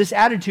 Now, this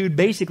attitude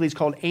basically is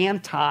called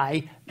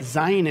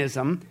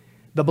anti-Zionism,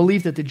 the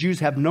belief that the Jews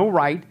have no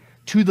right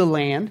to the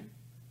land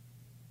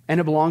and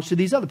it belongs to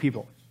these other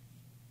people.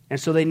 And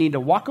so they need to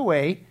walk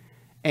away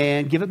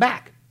and give it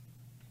back.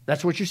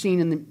 That's what you're seeing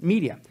in the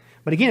media.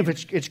 But again,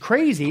 if it's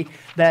crazy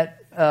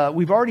that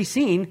we've already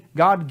seen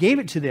God gave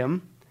it to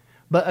them.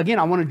 But again,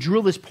 I want to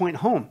drill this point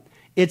home.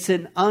 It's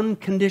an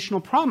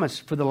unconditional promise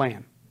for the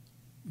land.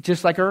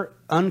 Just like our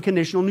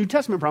unconditional New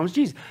Testament promise,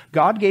 Jesus.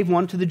 God gave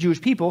one to the Jewish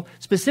people.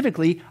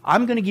 Specifically,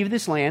 I'm going to give you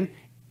this land.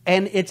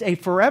 And it's a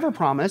forever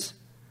promise.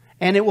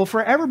 And it will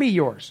forever be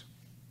yours.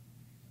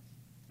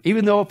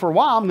 Even though for a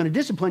while I'm going to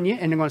discipline you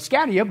and I'm going to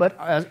scatter you. But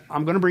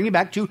I'm going to bring you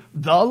back to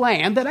the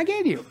land that I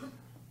gave you.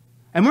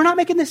 And we're not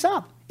making this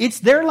up. It's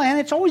their land.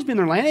 It's always been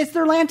their land. It's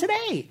their land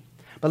today.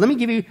 But let me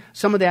give you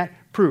some of that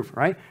proof,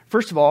 right?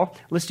 First of all,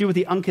 let's deal with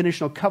the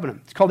unconditional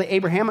covenant. It's called the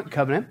Abrahamic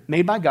covenant,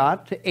 made by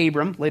God to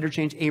Abram, later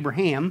changed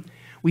Abraham.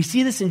 We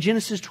see this in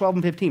Genesis 12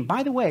 and 15.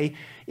 By the way,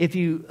 if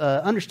you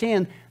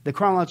understand the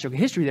chronological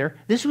history there,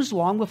 this was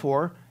long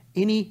before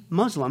any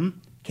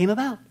Muslim came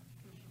about.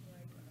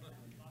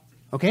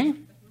 Okay?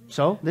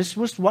 So this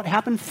was what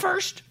happened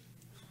first.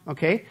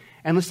 Okay?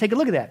 And let's take a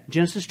look at that.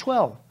 Genesis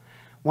 12.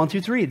 1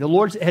 through 3. The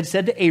Lord had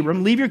said to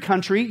Abram, leave your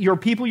country, your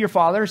people, your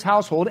father's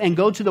household, and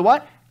go to the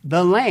what?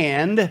 The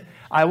land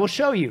I will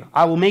show you.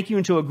 I will make you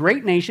into a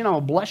great nation. I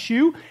will bless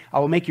you. I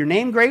will make your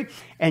name great,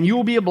 and you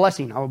will be a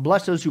blessing. I will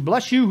bless those who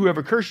bless you.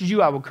 Whoever curses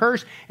you, I will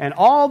curse. And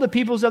all the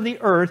peoples of the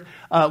earth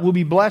will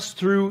be blessed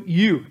through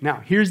you.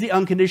 Now, here's the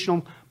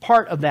unconditional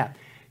part of that.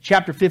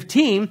 Chapter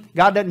 15,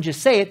 God doesn't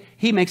just say it.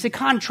 He makes a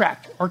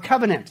contract or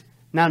covenant.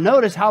 Now,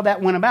 notice how that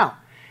went about.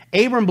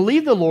 Abram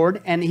believed the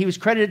Lord, and he was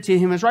credited to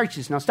him as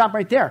righteous. Now, stop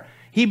right there.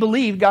 He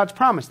believed God's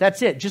promise.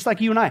 That's it. Just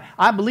like you and I.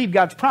 I believe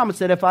God's promise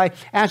that if I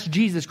ask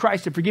Jesus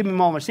Christ to forgive me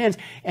of all my sins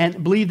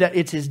and believe that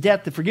it's his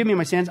death to forgive me of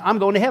my sins, I'm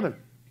going to heaven.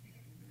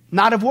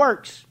 Not of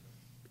works.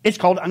 It's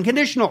called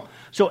unconditional.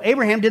 So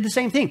Abraham did the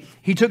same thing.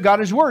 He took God at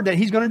his word that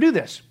he's going to do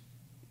this,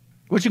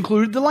 which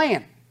included the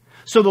land.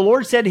 So the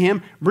Lord said to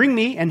him, bring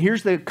me, and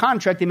here's the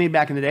contract they made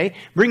back in the day,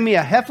 bring me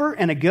a heifer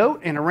and a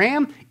goat and a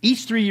ram,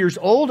 each 3 years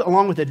old,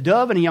 along with a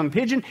dove and a young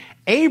pigeon.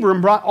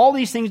 Abram brought all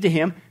these things to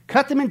him,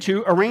 cut them in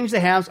two, arranged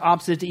the halves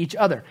opposite to each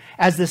other.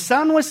 As the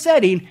sun was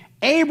setting,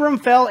 Abram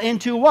fell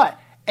into what?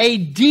 A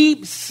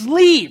deep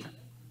sleep.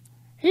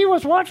 He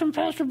was watching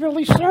Pastor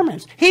Billy's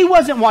sermons. He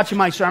wasn't watching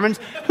my sermons.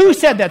 Who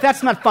said that?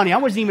 That's not funny. I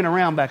wasn't even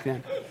around back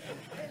then.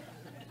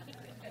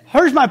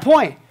 Here's my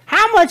point.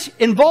 How much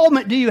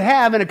involvement do you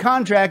have in a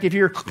contract if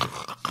you're...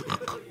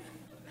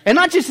 And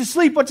not just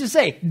asleep, what's it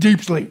say?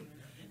 Deep sleep.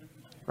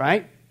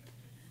 Right?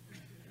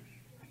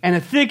 And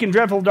a thick and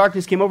dreadful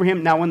darkness came over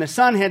him. Now when the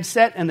sun had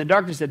set and the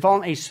darkness had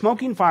fallen, a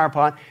smoking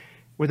firepot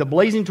with a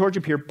blazing torch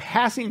appeared,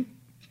 passing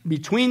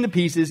between the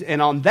pieces.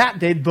 And on that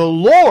day, the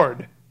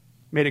Lord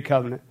made a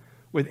covenant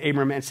with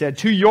Abram and said,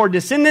 to your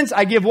descendants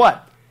I give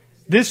what?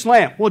 This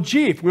land. Well,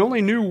 gee, if we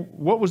only knew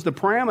what was the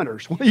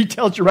parameters. Well, he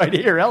tells you right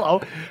here.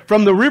 Hello.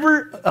 From the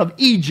river of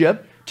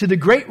Egypt to the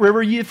great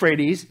river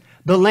Euphrates,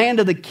 the land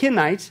of the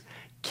Kenites,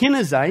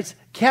 Kenizzites,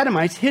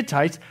 Kadamites,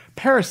 Hittites,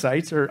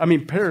 Perizzites, the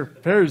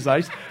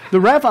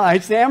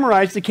Rephaites, the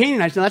Amorites, the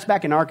Canaanites. Now, that's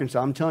back in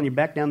Arkansas. I'm telling you,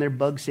 back down there,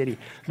 Bug City.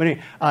 But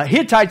anyway,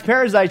 Hittites,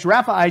 Perizzites,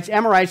 Rephaites,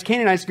 Amorites,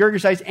 Canaanites,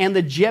 Girgashites, and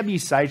the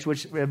Jebusites,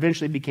 which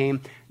eventually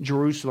became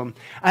Jerusalem.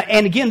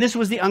 And again, this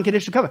was the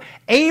unconditional covenant.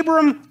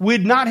 Abram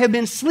would not have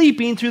been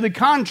sleeping through the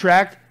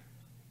contract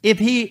if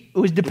he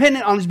was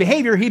dependent on his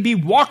behavior. He'd be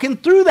walking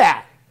through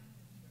that.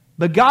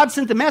 But God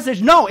sent the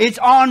message, no, it's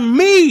on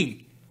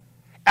me.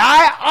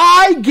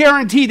 I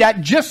guarantee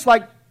that, just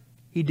like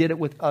he did it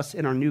with us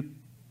in our new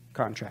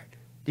contract.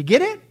 Do you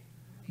get it?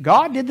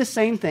 God did the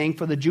same thing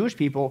for the Jewish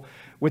people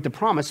with the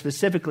promise,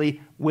 specifically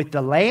with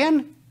the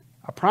land,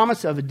 a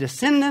promise of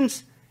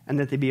descendants, and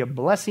that they be a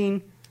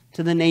blessing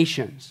to the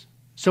nations.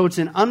 So it's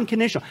an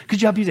unconditional.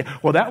 Could you help you say,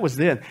 well, that was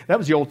then. That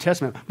was the Old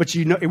Testament. But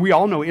you know, we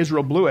all know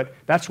Israel blew it.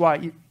 That's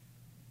why.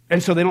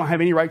 And so they don't have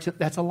any right to.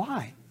 That's a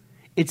lie.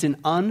 It's an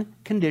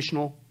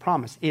unconditional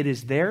promise. It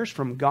is theirs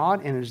from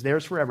God, and it is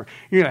theirs forever.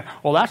 You're like,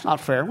 well, that's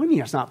not fair. What do you mean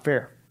that's not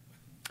fair?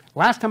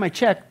 Last time I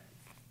checked,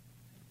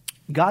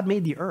 God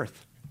made the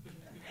earth.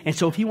 And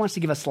so if he wants to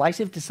give a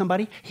slice of it to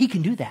somebody, he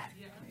can do that.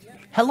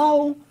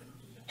 Hello?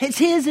 It's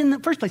his in the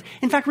first place.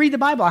 In fact, read the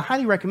Bible. I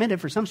highly recommend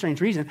it for some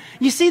strange reason.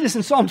 You see this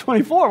in Psalm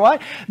 24,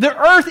 right? The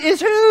earth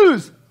is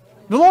whose?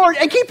 The Lord.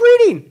 And keep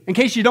reading. In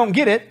case you don't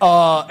get it,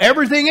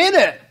 everything in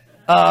it.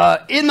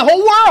 In the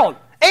whole world.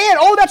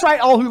 And, that's right,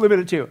 all who live in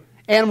it too.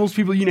 Animals,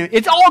 people, you know,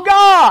 it's all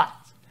God's.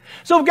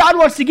 So if God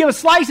wants to give a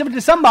slice of it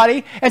to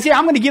somebody and say,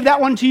 I'm going to give that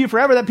one to you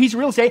forever, that piece of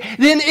real estate,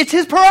 then it's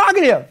his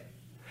prerogative.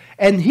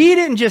 And he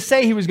didn't just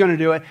say he was going to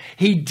do it.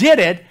 He did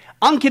it.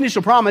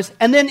 Unconditional promise.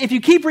 And then if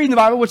you keep reading the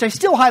Bible, which I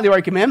still highly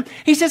recommend,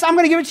 he says, I'm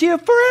going to give it to you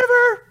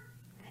forever.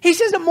 He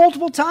says it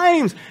multiple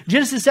times.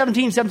 Genesis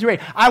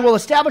 17:7-8. I will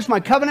establish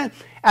my covenant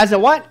as a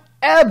what?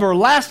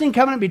 Everlasting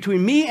covenant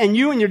between me and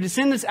you and your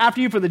descendants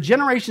after you for the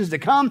generations to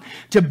come,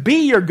 to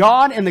be your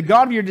God and the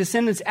God of your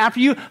descendants after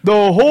you.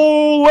 The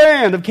whole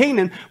land of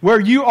Canaan, where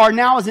you are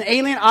now as an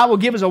alien, I will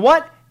give as a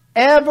what?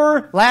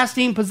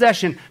 Everlasting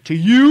possession to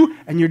you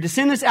and your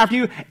descendants after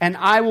you, and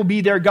I will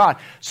be their God.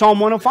 Psalm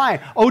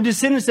 105. O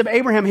descendants of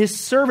Abraham, his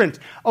servant.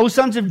 O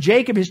sons of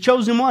Jacob, his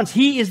chosen ones.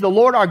 He is the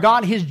Lord our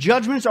God. His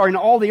judgments are in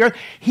all the earth.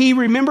 He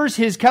remembers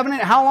his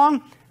covenant. How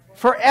long?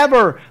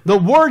 Forever. The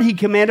word he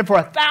commanded for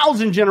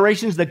 1,000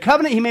 generations. The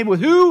covenant he made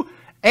with who?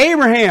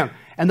 Abraham.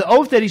 And the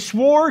oath that he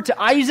swore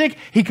to Isaac,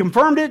 he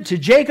confirmed it to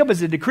Jacob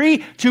as a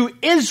decree, to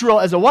Israel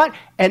as a what?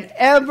 An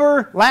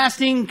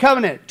everlasting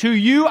covenant. To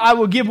you I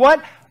will give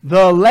what?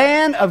 The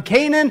land of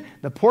Canaan,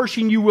 the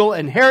portion you will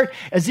inherit.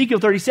 Ezekiel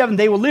 37,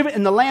 they will live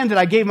in the land that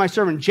I gave my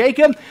servant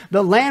Jacob,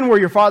 the land where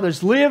your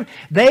fathers lived.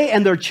 They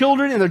and their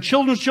children and their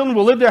children's children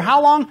will live there.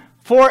 How long?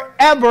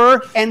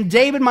 Forever. And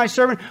David, my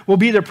servant, will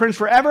be their prince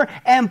forever.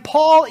 And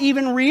Paul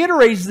even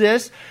reiterates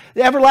this,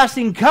 the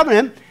everlasting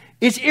covenant.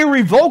 It's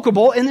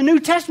irrevocable in the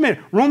New Testament,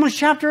 Romans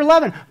chapter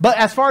 11. But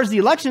as far as the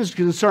election is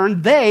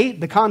concerned, they,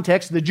 the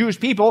context, the Jewish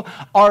people,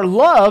 are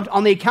loved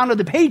on the account of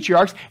the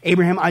patriarchs,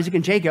 Abraham, Isaac,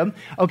 and Jacob.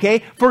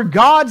 Okay, for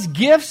God's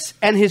gifts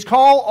and his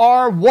call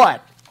are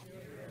what?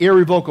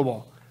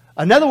 Irrevocable.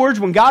 In other words,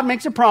 when God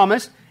makes a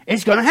promise,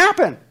 it's going to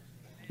happen.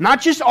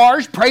 Not just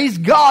ours, praise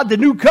God, the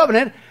new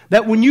covenant,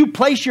 that when you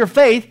place your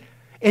faith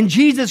in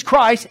Jesus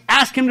Christ,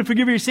 ask him to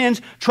forgive your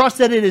sins, trust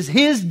that it is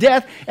his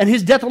death and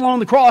his death alone on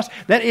the cross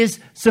that is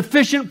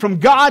sufficient from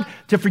God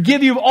to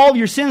forgive you of all of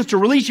your sins, to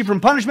release you from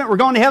punishment. We're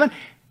going to heaven.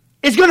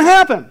 It's going to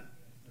happen.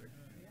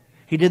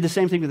 He did the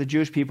same thing with the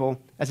Jewish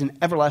people as an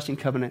everlasting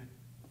covenant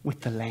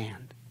with the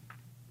land.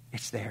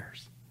 It's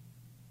theirs.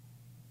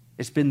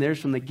 It's been theirs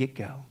from the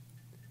get-go.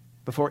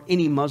 Before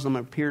any Muslim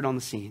appeared on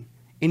the scene,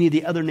 any of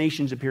the other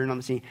nations appearing on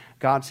the scene,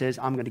 God says,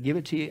 I'm going to give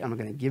it to you. I'm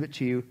going to give it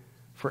to you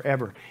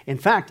forever. In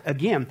fact,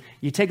 again,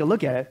 you take a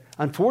look at it.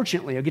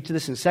 Unfortunately, I'll get to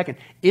this in a second.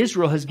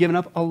 Israel has given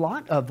up a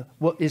lot of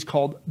what is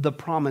called the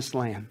promised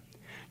land.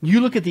 You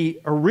look at the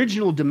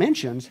original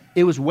dimensions,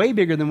 it was way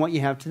bigger than what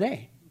you have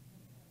today.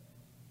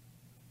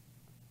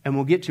 And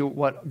we'll get to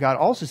what God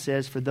also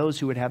says for those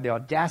who would have the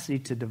audacity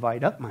to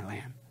divide up my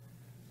land.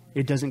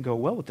 It doesn't go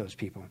well with those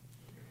people.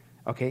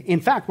 Okay.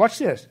 In fact, watch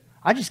this.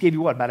 I just gave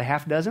you what, about a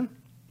half dozen?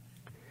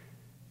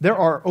 There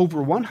are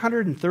over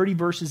 130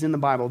 verses in the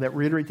Bible that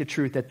reiterate the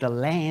truth that the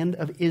land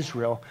of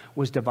Israel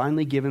was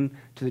divinely given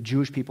to the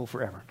Jewish people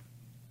forever.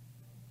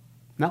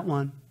 Not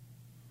one,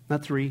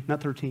 not three,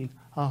 not 13,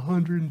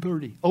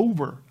 130.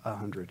 Over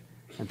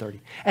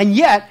 130. And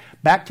yet,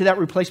 back to that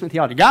replacement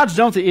theology. God's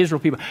done with the Israel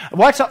people.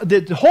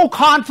 The whole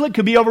conflict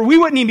could be over. We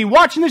wouldn't even be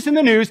watching this in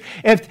the news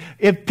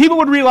if people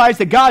would realize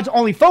that God's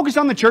only focused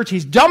on the church.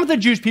 He's done with the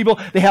Jewish people.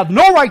 They have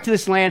no right to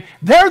this land.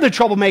 They're the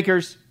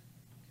troublemakers.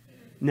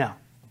 No.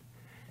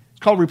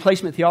 Called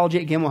replacement theology.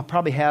 Again, we'll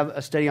probably have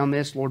a study on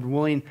this, Lord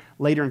willing,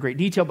 later in great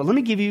detail. But let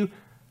me give you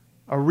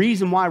a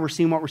reason why we're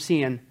seeing what we're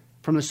seeing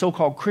from the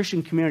so-called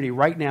Christian community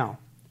right now.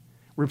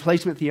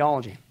 Replacement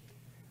theology.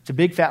 It's a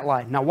big fat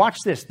lie. Now watch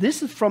this.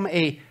 This is from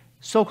a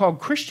so-called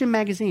Christian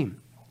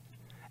magazine.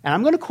 And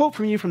I'm going to quote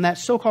from you from that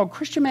so-called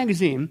Christian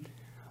magazine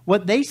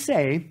what they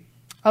say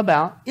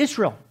about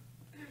Israel.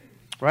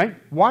 Right?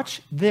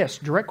 Watch this.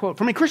 Direct quote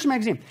from a Christian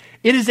magazine.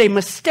 It is a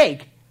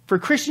mistake for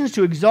Christians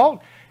to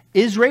exalt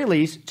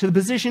Israelis to the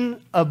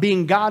position of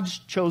being God's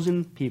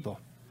chosen people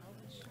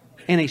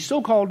in a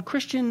so-called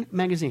Christian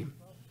magazine.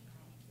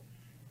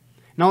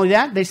 Not only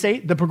that, they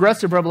say the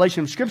progressive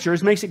revelation of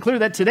Scriptures makes it clear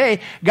that today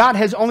God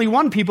has only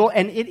one people,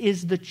 and it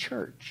is the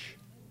church.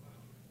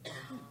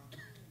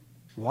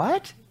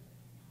 What?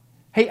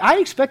 Hey, I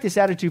expect this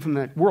attitude from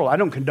the world. I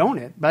don't condone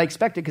it, but I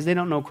expect it because they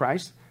don't know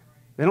Christ.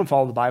 They don't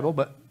follow the Bible,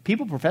 but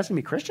people professing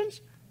to be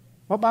Christians?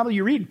 What Bible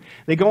you read?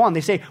 They go on.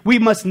 They say, we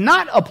must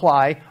not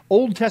apply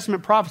Old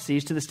Testament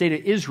prophecies to the state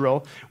of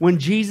Israel when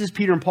Jesus,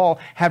 Peter, and Paul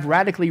have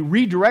radically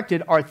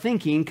redirected our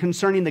thinking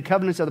concerning the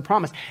covenants of the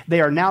promise. They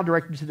are now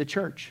directed to the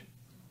church.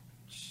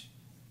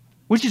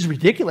 Which is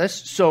ridiculous.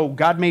 So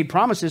God made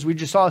promises. We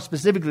just saw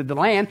specifically the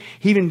land.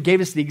 He even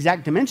gave us the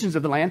exact dimensions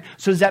of the land.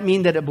 So does that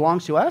mean that it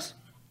belongs to us?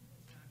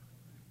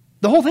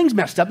 The whole thing's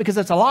messed up because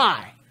it's a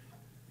lie.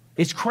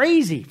 It's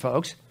crazy,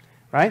 folks.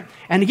 Right?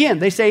 And again,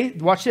 they say,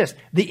 watch this,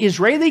 the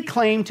Israeli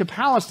claim to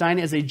Palestine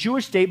as a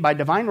Jewish state by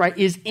divine right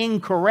is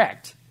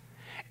incorrect.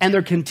 and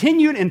their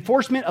continued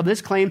enforcement of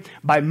this claim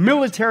by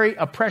military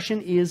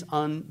oppression is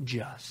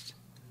unjust.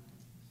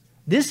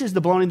 This is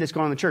the baloney that's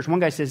going on in the church. One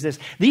guy says this: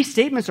 these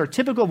statements are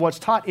typical of what's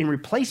taught in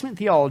replacement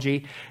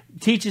theology,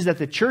 teaches that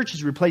the church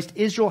has replaced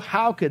Israel.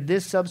 How could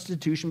this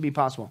substitution be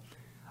possible?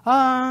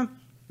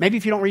 Maybe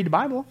if you don't read the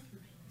Bible,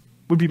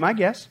 would be my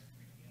guess.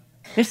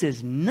 This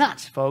is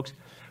nuts, folks.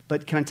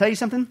 But can I tell you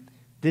something?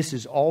 This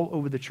is all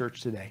over the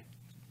church today.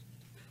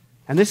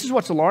 And this is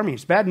what's alarming.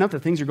 It's bad enough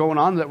that things are going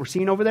on that we're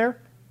seeing over there,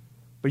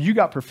 but you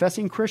got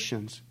professing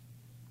Christians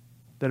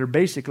that are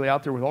basically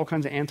out there with all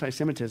kinds of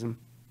anti-Semitism,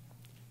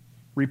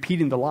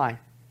 repeating the lie.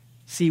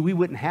 See, we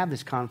wouldn't have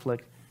this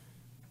conflict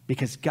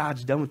because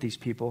God's done with these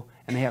people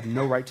and they have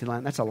no right to the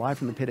land. That's a lie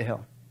from the pit of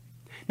hell.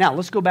 Now,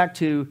 let's go back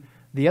to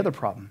the other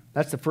problem.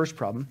 That's the first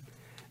problem.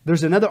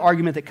 There's another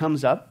argument that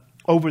comes up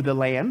over the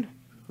land.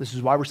 This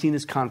is why we're seeing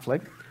this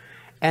conflict.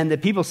 And the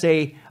people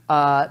say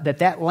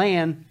that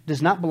land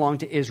does not belong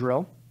to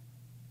Israel.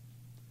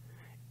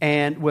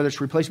 And whether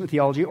it's replacement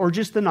theology or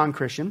just the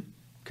non-Christian,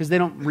 because they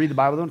don't read the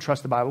Bible, they don't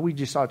trust the Bible. We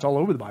just saw it's all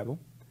over the Bible.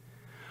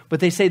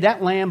 But they say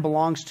that land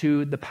belongs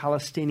to the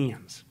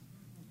Palestinians.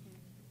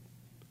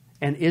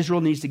 And Israel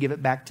needs to give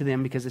it back to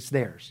them because it's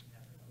theirs.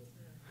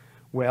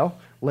 Well,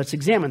 let's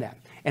examine that.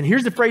 And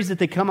here's the phrase that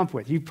they come up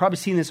with. You've probably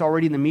seen this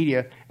already in the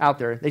media out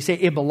there. They say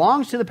it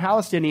belongs to the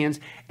Palestinians,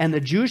 and the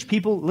Jewish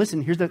people,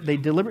 listen, they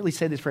deliberately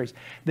say this phrase.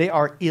 They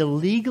are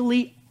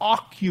illegally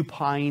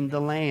occupying the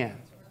land.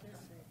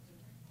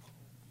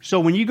 So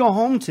when you go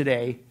home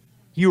today,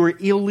 you are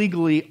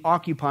illegally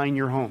occupying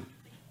your home.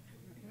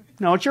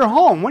 No, it's your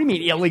home. What do you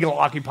mean illegal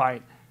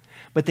occupying?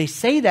 But they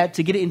say that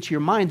to get it into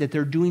your mind that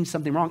they're doing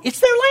something wrong.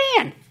 It's their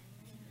land.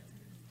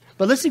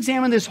 But let's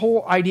examine this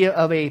whole idea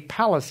of a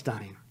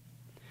Palestine.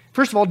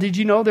 First of all, did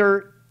you know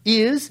there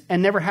is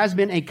and never has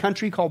been a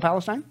country called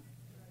Palestine?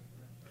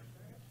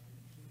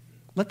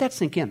 Let that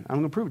sink in. I'm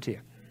going to prove it to you.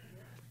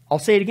 I'll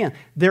say it again.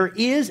 There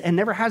is and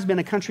never has been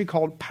a country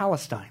called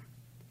Palestine.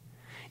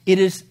 It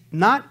is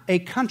not a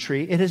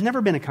country. It has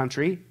never been a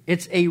country.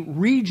 It's a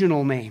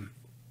regional name.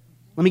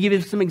 Let me give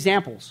you some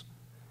examples.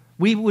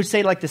 We would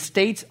say like the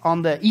states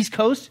on the East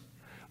Coast,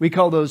 we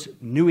call those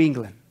New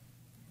England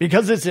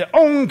because it's their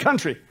own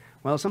country.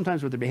 Well,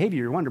 sometimes with their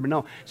behavior, you wonder, but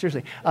no,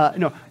 seriously.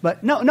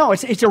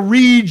 It's a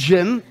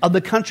region of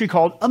the country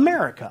called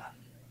America.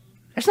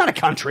 It's not a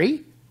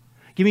country.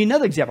 Give me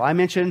another example. I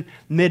mentioned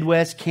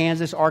Midwest,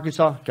 Kansas,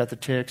 Arkansas. Got the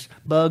ticks,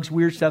 bugs,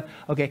 weird stuff.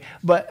 Okay,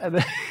 but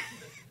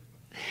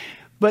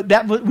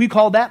that we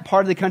call that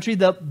part of the country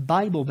the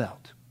Bible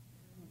Belt.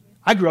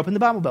 I grew up in the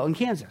Bible Belt in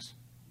Kansas,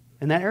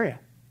 in that area.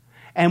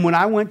 And when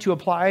I went to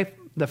apply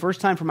the first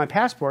time for my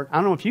passport, I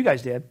don't know if you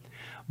guys did,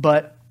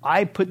 but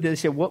they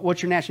said,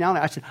 what's your nationality?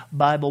 I said,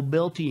 Bible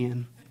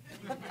Beltian.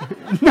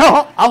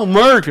 No, I'm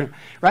American.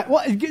 Right?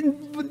 Well,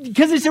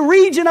 because it's a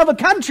region of a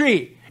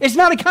country. It's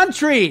not a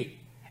country.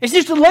 It's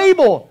just a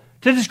label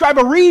to describe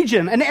a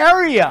region, an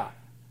area.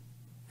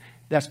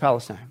 That's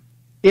Palestine.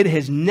 It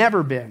has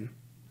never been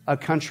a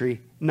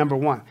country, number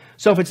one.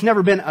 So if it's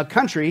never been a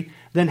country,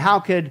 then how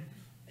could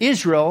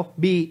Israel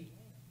be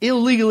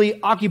illegally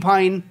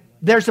occupying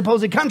their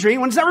supposed country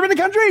when it's never been a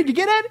country? Do you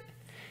get it?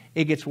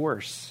 It gets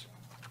worse.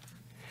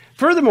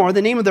 Furthermore,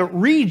 the name of the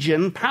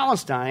region,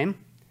 Palestine,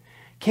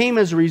 came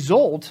as a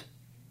result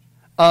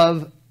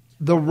of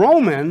the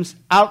Romans,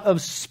 out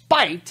of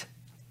spite,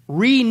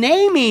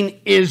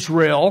 renaming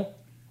Israel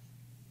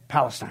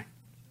Palestine.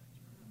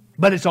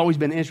 But it's always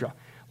been Israel.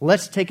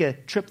 Let's take a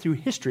trip through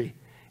history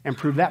and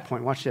prove that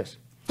point. Watch this.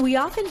 We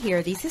often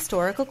hear these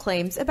historical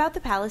claims about the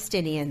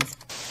Palestinians.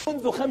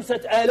 منذ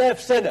 5,000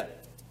 سنة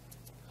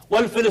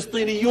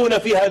والفلسطينيون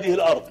في هذه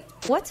الأرض.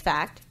 What's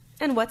fact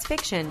and what's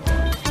fiction?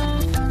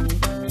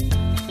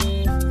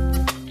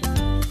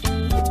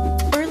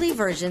 Early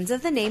versions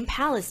of the name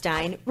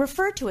Palestine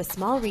refer to a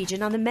small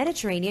region on the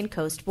Mediterranean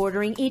coast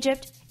bordering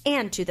Egypt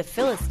and to the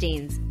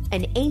Philistines,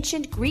 an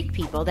ancient Greek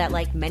people that,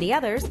 like many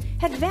others,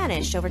 had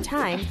vanished over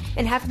time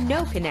and have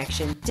no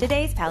connection to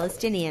today's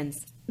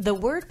Palestinians. The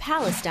word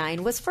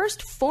Palestine was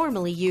first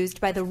formally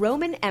used by the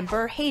Roman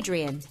Emperor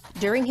Hadrian.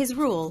 During his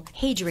rule,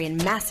 Hadrian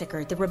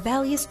massacred the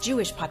rebellious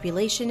Jewish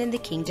population in the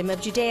Kingdom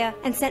of Judea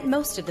and sent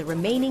most of the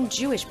remaining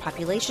Jewish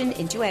population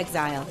into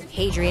exile.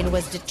 Hadrian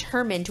was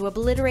determined to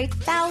obliterate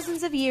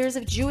thousands of years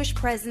of Jewish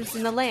presence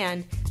in the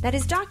land that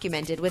is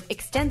documented with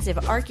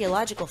extensive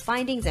archaeological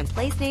findings and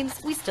place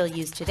names we still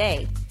use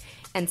today.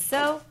 And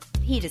so,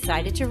 he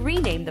decided to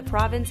rename the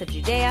province of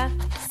Judea,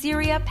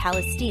 Syria,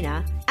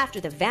 Palestina, after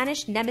the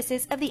vanished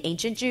nemesis of the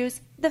ancient Jews,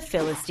 the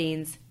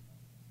Philistines.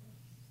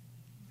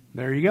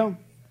 There you go.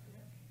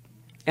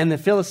 And the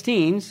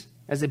Philistines,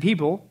 as a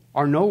people,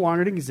 are no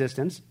longer in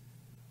existence,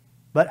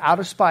 but out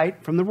of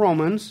spite from the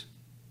Romans,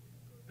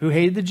 who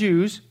hated the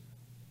Jews,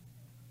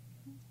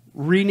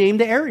 renamed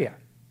the area.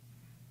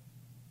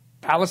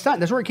 Palestine,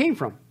 that's where it came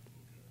from.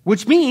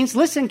 Which means,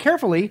 listen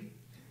carefully,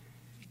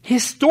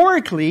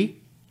 historically,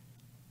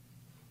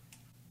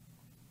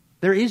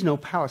 there is no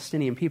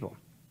Palestinian people.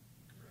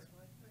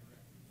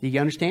 Do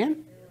you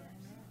understand?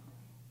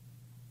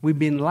 We've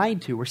been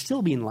lied to. We're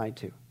still being lied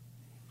to.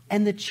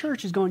 And the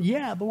church is going,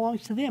 yeah, it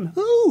belongs to them.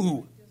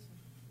 Who?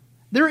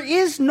 There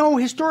is no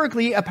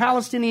historically a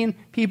Palestinian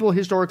people,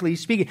 historically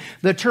speaking.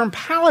 The term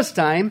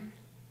Palestine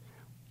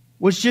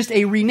was just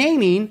a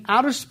renaming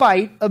out of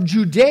spite of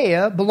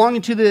Judea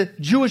belonging to the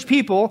Jewish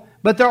people,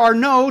 but there are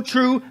no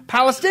true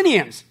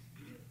Palestinians.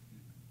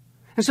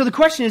 And so the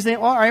question is,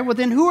 all right, well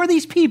then who are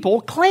these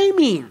people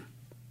claiming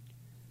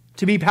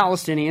to be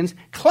Palestinians,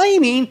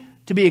 claiming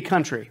to be a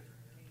country?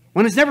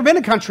 When it's never been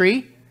a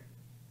country,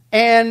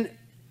 and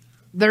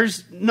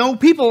there's no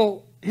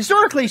people,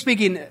 historically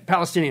speaking,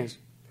 Palestinians.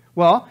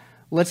 Well,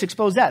 let's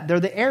expose that. They're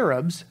the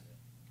Arabs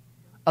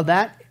of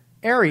that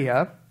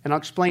area, and I'll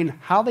explain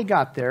how they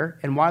got there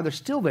and why they're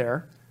still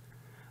there.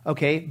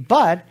 Okay,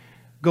 but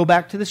go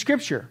back to the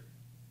scripture.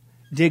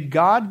 Did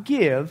God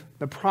give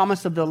the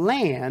promise of the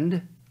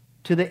land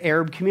to the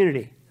Arab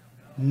community?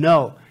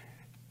 No.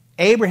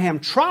 Abraham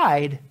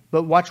tried,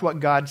 but watch what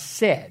God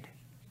said,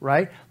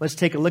 right? Let's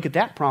take a look at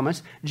that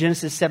promise.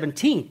 Genesis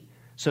 17.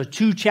 So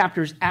 2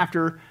 chapters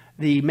after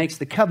he makes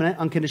the covenant,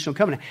 unconditional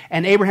covenant.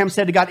 And Abraham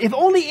said to God, if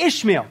only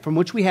Ishmael, from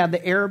which we have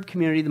the Arab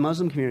community, the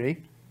Muslim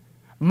community,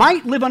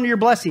 might live under your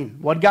blessing.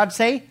 What did God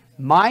say?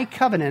 My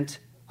covenant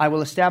I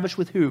will establish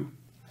with who?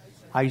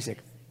 Isaac.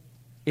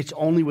 It's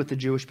only with the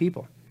Jewish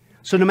people.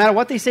 So no matter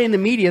what they say in the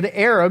media, the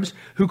Arabs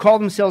who call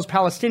themselves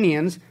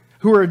Palestinians,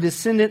 who are a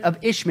descendant of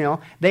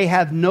Ishmael, they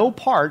have no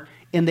part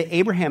in the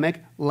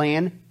Abrahamic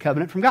land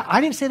covenant from God.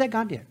 I didn't say that,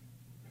 God did.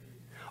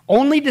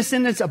 Only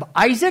descendants of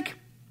Isaac,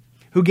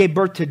 who gave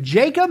birth to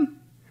Jacob,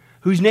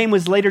 whose name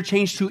was later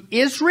changed to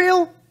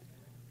Israel,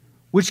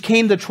 which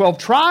came the 12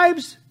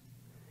 tribes,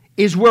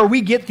 is where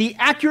we get the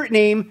accurate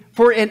name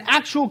for an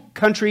actual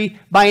country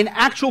by an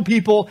actual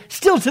people,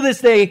 still to this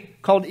day,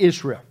 called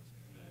Israel.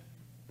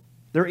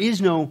 There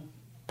is no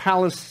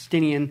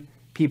Palestinian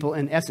people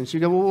in essence. You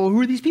go, well, who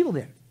are these people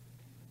then?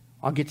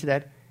 I'll get to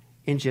that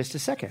in just a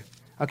second.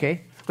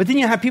 Okay? But then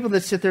you have people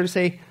that sit there and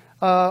say,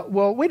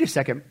 well, wait a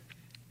second.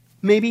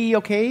 Maybe,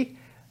 okay,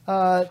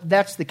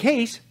 that's the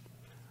case,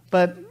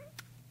 but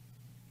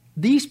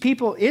these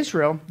people,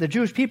 Israel, the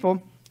Jewish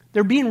people,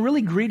 they're being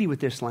really greedy with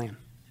this land.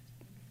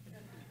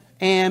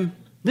 And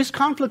this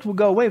conflict will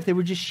go away if they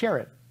would just share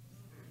it.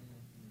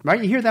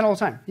 Right? You hear that all the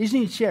time. You just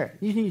need to share it.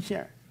 You just need to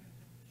share it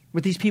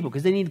with these people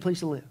because they need a place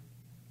to live.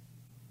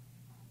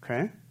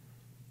 Okay?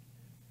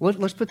 Well,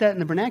 let's put that in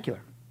the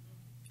vernacular.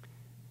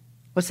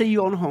 Let's say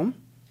you own a home.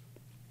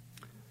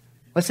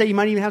 Let's say you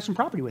might even have some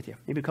property with you,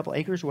 maybe a couple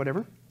acres or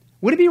whatever.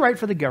 Would it be right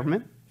for the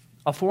government,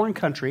 a foreign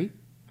country,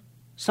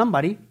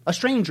 somebody, a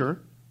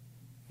stranger,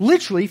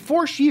 literally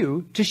force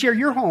you to share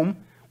your home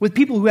with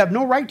people who have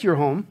no right to your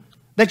home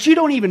that you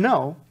don't even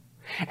know,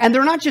 and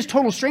they're not just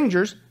total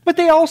strangers, but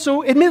they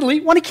also, admittedly,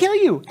 want to kill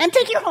you and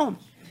take you home?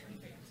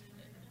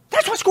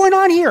 That's what's going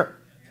on here.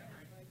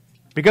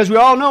 Because we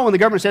all know when the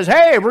government says,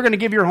 hey, we're going to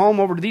give your home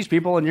over to these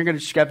people and you're going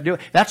to just have to do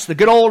it. That's the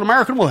good old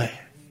American way.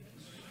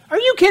 Are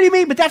you kidding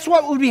me? But that's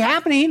what would be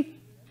happening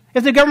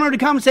if the government were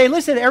to come and say,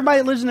 listen, everybody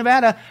that lives in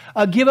Nevada,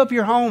 give up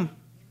your home.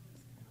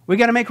 We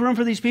got to make room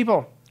for these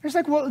people. It's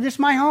like, well, this is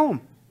my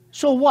home.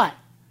 So what?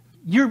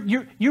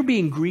 You're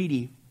being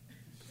greedy.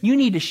 You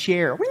need to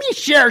share. What do you mean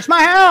share? It's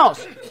my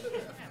house.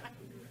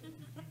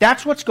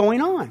 That's what's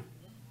going on.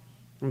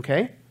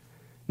 Okay?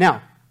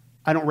 Now,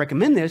 I don't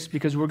recommend this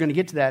because we're going to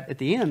get to that at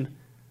the end.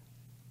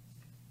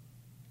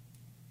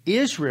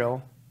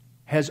 Israel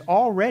has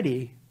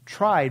already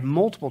tried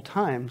multiple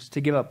times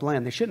to give up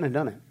land. They shouldn't have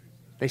done it.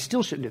 They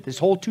still shouldn't have. This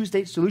whole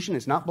two-state solution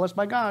is not blessed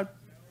by God.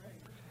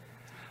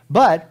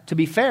 But, to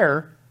be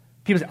fair,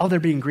 people say, oh, they're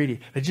being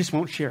greedy. They just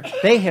won't share.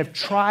 They have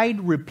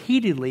tried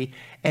repeatedly,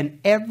 and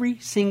every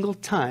single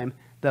time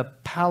the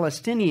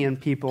Palestinian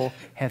people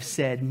have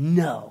said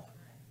no.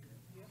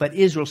 But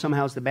Israel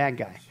somehow is the bad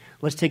guy.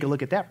 Let's take a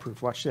look at that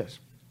proof. Watch this.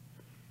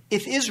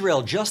 If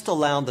Israel just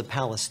allowed the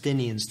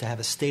Palestinians to have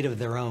a state of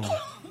their own,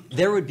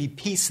 there would be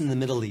peace in the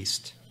Middle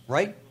East,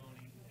 right?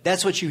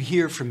 That's what you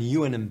hear from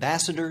UN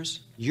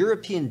ambassadors,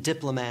 European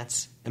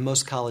diplomats, and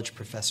most college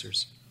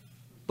professors.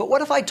 But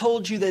what if I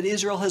told you that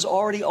Israel has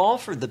already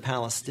offered the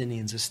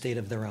Palestinians a state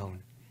of their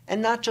own,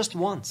 and not just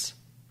once,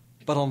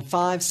 but on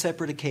 5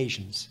 separate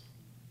occasions?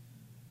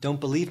 Don't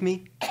believe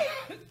me?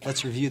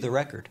 Let's review the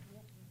record.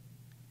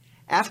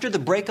 After the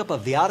breakup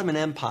of the Ottoman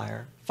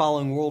Empire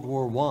following World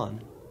War I,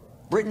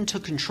 Britain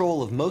took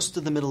control of most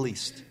of the Middle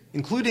East,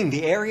 including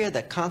the area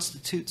that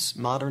constitutes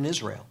modern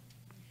Israel.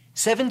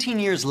 17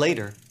 years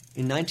later,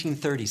 in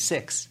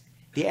 1936,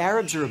 the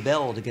Arabs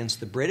rebelled against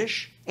the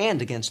British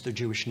and against their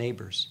Jewish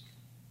neighbors.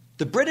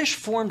 The British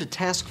formed a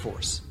task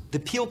force, the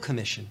Peel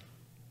Commission,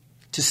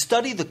 to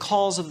study the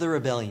cause of the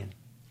rebellion.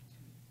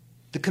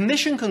 The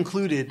commission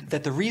concluded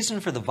that the reason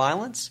for the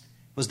violence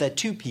was that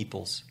 2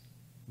 peoples,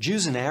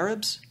 Jews and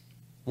Arabs,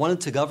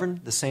 wanted to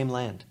govern the same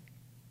land.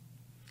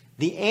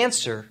 The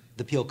answer,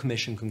 the Peel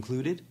Commission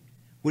concluded,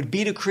 would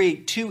be to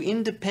create 2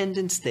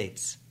 independent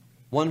states,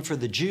 one for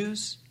the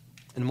Jews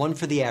and one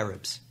for the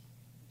Arabs,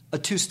 a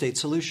 2-state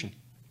solution.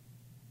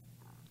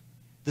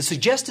 The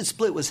suggested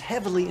split was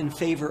heavily in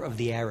favor of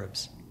the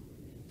Arabs.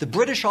 The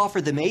British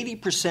offered them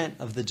 80%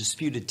 of the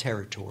disputed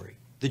territory,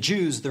 the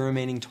Jews the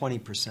remaining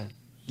 20%.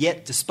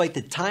 Yet, despite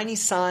the tiny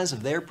size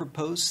of their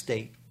proposed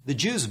state, the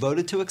Jews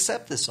voted to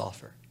accept this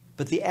offer.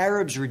 But the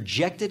Arabs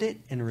rejected it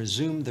and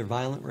resumed their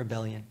violent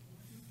rebellion.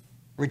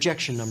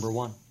 Rejection number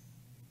 1.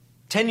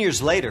 10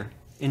 years later,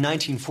 in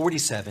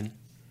 1947,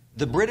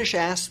 the British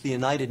asked the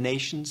United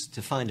Nations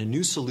to find a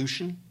new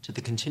solution to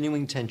the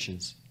continuing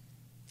tensions.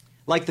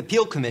 Like the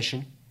Peel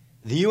Commission,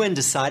 the UN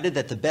decided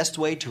that the best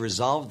way to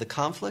resolve the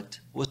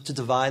conflict was to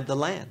divide the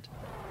land.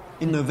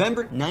 In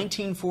November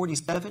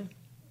 1947,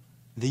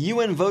 the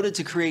UN voted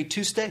to create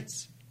 2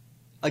 states.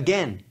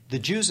 Again, the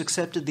Jews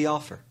accepted the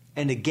offer,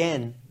 and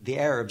again, the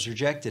Arabs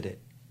rejected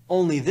it.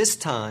 Only this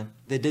time,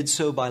 they did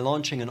so by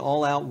launching an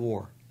all-out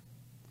war.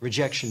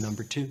 Rejection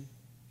number 2.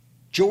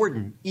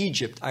 Jordan,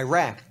 Egypt,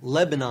 Iraq,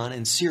 Lebanon,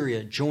 and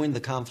Syria joined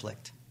the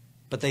conflict.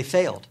 But they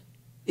failed.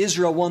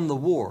 Israel won the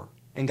war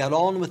and got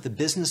on with the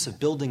business of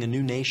building a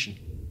new nation.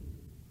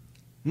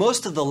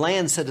 Most of the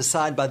land set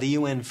aside by the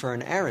UN for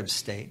an Arab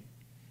state,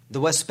 the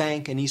West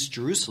Bank and East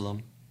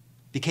Jerusalem,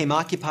 became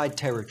occupied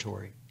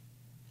territory.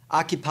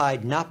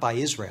 Occupied not by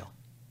Israel,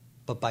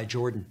 but by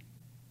Jordan.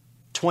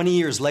 20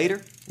 years later,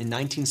 in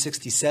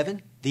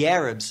 1967, the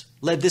Arabs,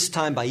 led this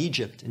time by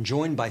Egypt and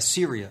joined by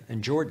Syria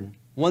and Jordan,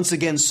 once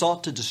again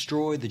sought to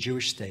destroy the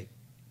Jewish state.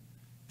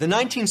 The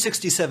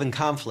 1967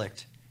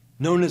 conflict,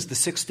 known as the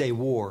Six-Day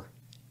War,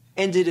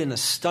 ended in a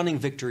stunning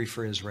victory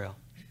for Israel.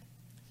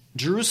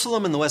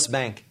 Jerusalem and the West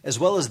Bank, as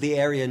well as the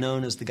area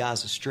known as the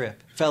Gaza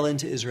Strip, fell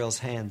into Israel's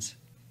hands.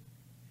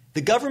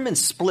 The government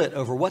split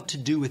over what to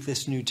do with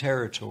this new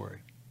territory.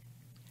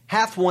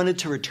 Half wanted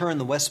to return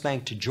the West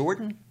Bank to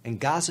Jordan and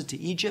Gaza to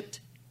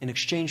Egypt in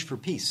exchange for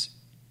peace.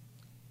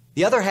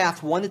 The other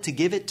half wanted to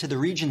give it to the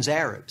region's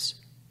Arabs,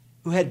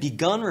 who had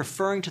begun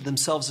referring to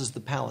themselves as the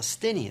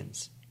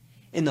Palestinians,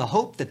 in the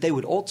hope that they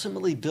would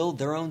ultimately build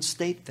their own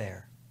state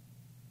there.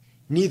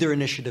 Neither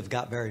initiative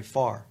got very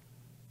far.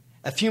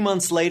 A few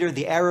months later,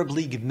 the Arab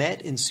League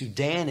met in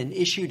Sudan and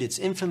issued its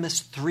infamous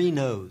 3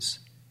 no's.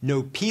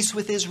 No peace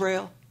with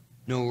Israel,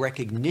 no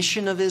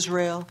recognition of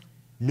Israel,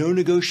 no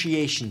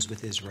negotiations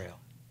with Israel.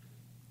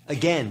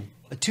 Again,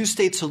 a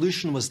 2-state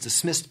solution was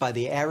dismissed by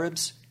the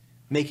Arabs,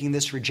 making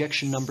this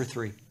rejection number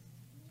 3.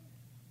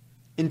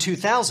 In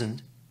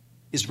 2000,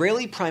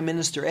 Israeli Prime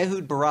Minister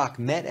Ehud Barak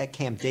met at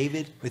Camp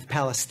David with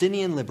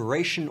Palestinian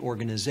Liberation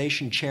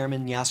Organization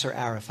Chairman Yasser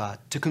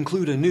Arafat to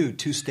conclude a new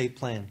 2-state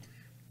plan.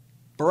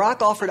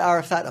 Barak offered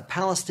Arafat a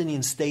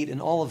Palestinian state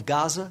in all of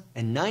Gaza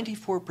and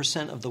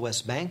 94% of the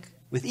West Bank,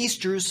 with East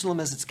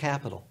Jerusalem as its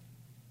capital.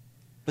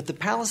 But the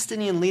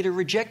Palestinian leader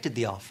rejected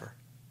the offer.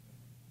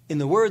 In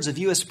the words of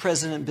U.S.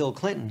 President Bill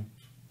Clinton,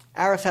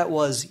 Arafat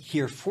was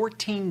here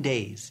 14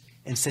 days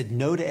and said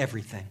no to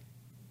everything.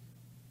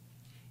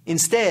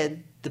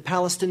 Instead, the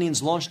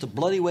Palestinians launched a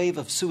bloody wave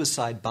of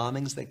suicide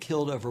bombings that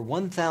killed over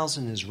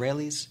 1,000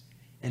 Israelis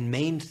and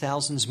maimed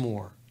thousands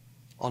more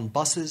on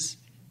buses,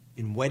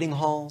 in wedding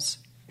halls,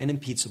 and in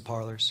pizza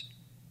parlors.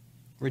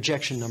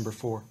 Rejection number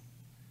 4.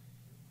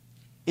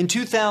 In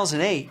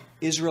 2008,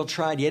 Israel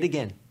tried yet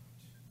again.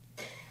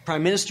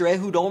 Prime Minister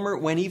Ehud Olmert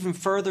went even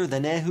further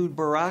than Ehud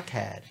Barak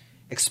had,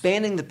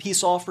 expanding the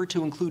peace offer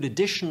to include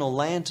additional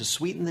land to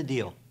sweeten the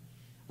deal.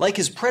 Like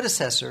his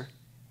predecessor,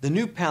 the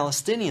new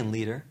Palestinian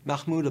leader,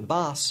 Mahmoud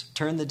Abbas,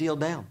 turned the deal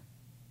down.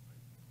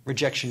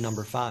 Rejection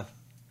number 5.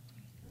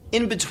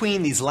 In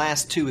between these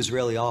last 2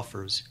 Israeli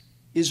offers,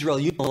 Israel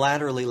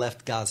unilaterally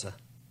left Gaza,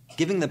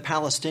 giving the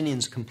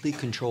Palestinians complete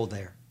control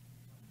there.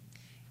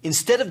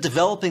 Instead of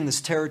developing this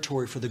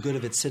territory for the good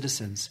of its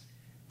citizens,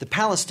 the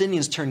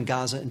Palestinians turned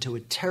Gaza into a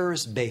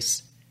terrorist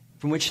base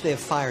from which they have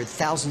fired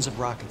thousands of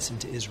rockets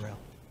into Israel.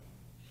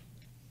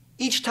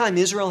 Each time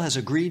Israel has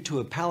agreed to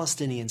a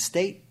Palestinian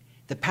state,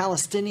 the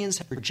Palestinians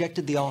have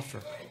rejected the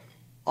offer,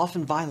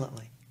 often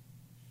violently.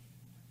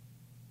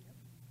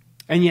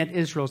 And yet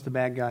Israel's the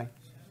bad guy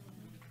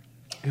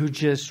who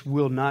just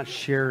will not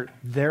share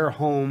their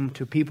home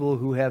to people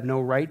who have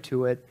no right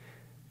to it,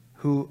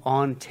 who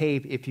on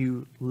tape, if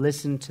you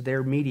listen to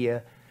their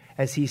media,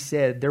 as he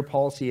said, their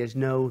policy is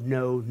no,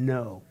 no,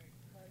 no.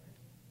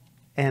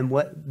 And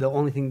what the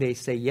only thing they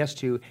say yes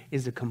to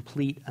is the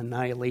complete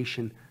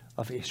annihilation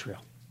of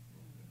Israel.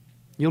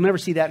 You'll never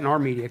see that in our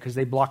media because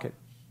they block it.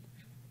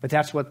 But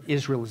that's what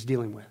Israel is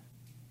dealing with.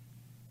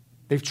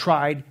 They've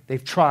tried.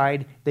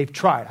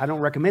 I don't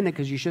recommend it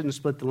because you shouldn't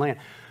split the land.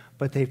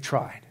 But they've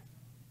tried.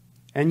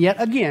 And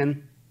yet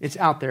again, it's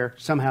out there.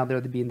 Somehow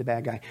they're being the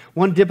bad guy.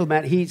 One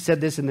diplomat, he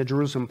said this in the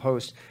Jerusalem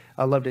Post.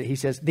 I loved it. He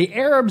says, the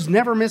Arabs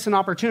never miss an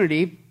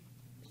opportunity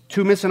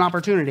to miss an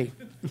opportunity.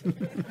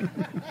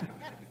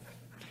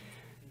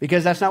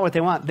 Because that's not what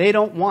they want. They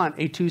don't want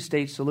a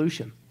 2-state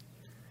solution.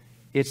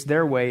 It's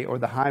their way or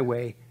the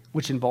highway,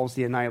 which involves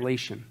the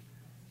annihilation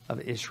of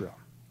Israel.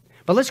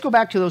 But let's go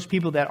back to those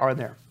people that are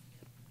there.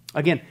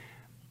 Again,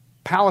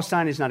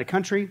 Palestine is not a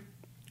country.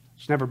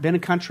 It's never been a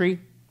country.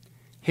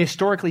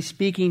 Historically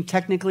speaking,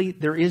 technically,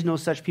 there is no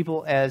such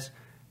people as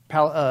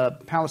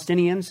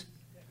Palestinians.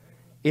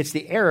 It's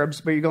the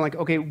Arabs, but you're going like,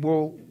 okay,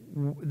 well,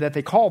 that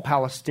they call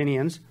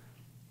Palestinians,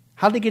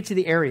 how'd they get to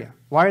the area?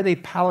 Why are they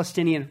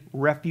Palestinian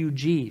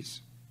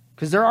refugees?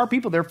 Because there are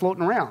people there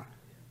floating around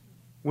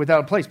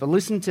without a place. But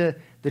listen to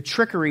the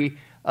trickery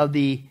of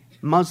the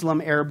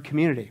Muslim Arab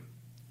community.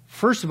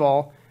 First of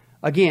all,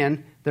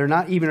 again, they're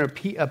not even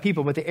a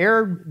people, but the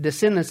Arab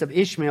descendants of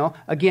Ishmael,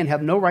 again,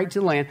 have no right to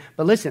the land.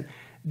 But listen,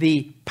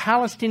 the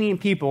Palestinian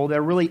people,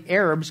 they're really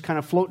Arabs kind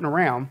of floating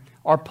around,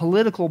 are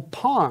political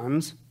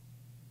pawns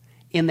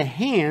in the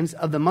hands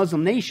of the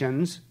Muslim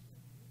nations,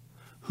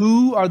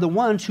 who are the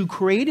ones who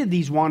created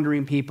these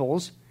wandering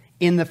peoples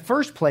in the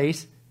first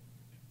place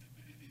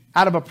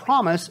out of a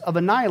promise of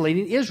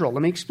annihilating Israel.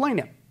 Let me explain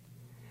it.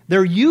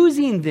 They're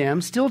using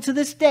them still to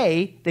this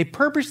day. They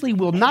purposely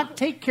will not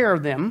take care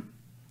of them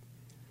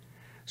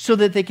so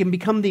that they can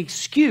become the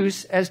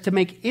excuse as to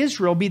make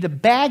Israel be the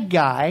bad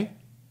guy.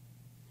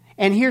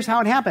 And here's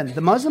how it happened.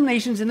 The Muslim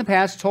nations in the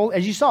past told,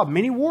 as you saw,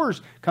 many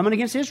wars coming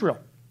against Israel.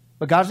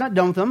 But God's not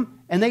done with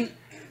them. And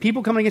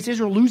people coming against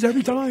Israel lose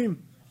every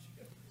time.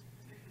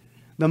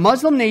 The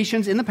Muslim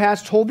nations in the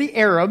past told the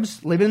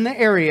Arabs living in the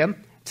area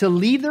to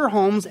leave their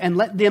homes and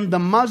let them, the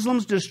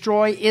Muslims,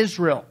 destroy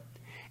Israel.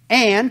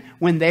 And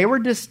when they were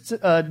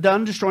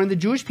done destroying the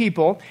Jewish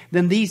people,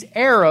 then these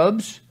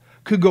Arabs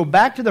could go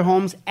back to their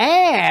homes,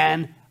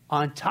 and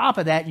on top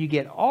of that, you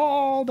get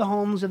all the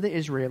homes of the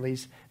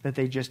Israelis that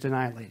they just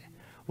annihilated.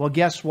 Well,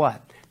 guess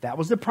what? That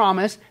was the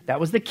promise. That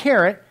was the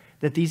carrot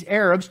that these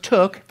Arabs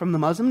took from the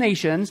Muslim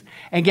nations.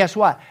 And guess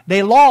what?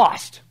 They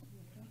lost.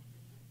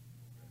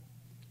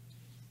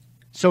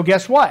 So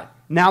guess what?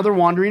 Now they're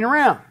wandering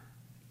around.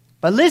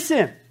 But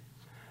listen,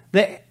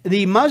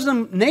 the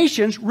Muslim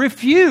nations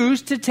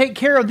refused to take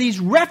care of these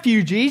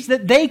refugees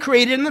that they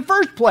created in the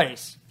first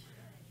place.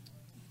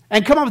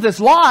 And come up with this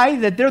lie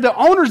that they're the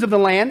owners of the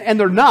land, and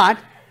they're not,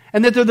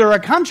 and that they're a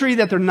country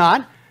that they're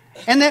not,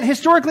 and that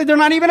historically they're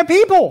not even a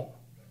people.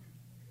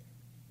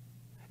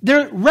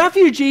 They're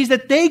refugees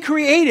that they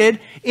created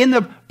in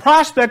the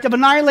prospect of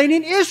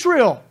annihilating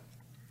Israel.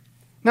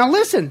 Now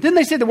listen, then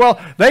they said, well,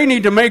 they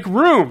need to make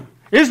room.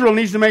 Israel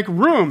needs to make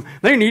room.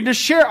 They need to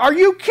share. Are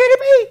you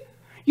kidding me?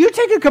 You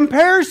take a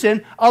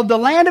comparison of the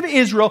land of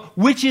Israel,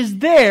 which is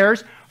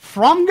theirs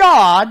from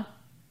God,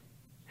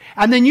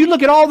 and then you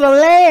look at all the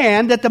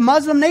land that the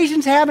Muslim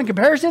nations have in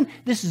comparison.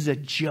 This is a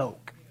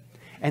joke.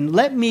 And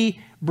let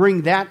me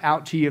bring that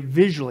out to you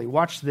visually.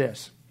 Watch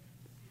this.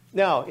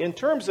 Now, in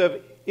terms of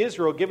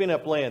Israel giving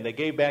up land, they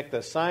gave back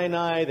the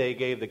Sinai, they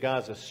gave the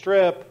Gaza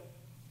Strip.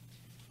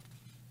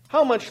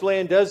 How much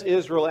land does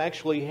Israel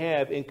actually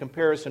have in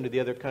comparison to the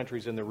other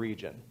countries in the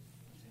region?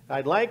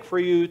 I'd like for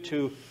you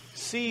to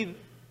see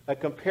a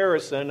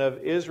comparison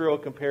of Israel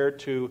compared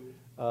to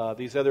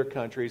these other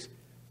countries,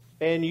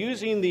 and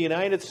using the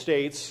United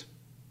States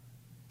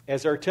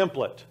as our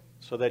template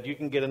so that you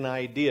can get an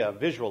idea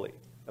visually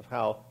of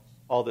how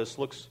all this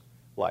looks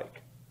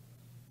like.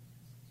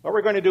 What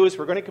we're going to do is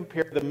we're going to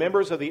compare the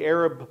members of the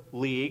Arab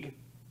League,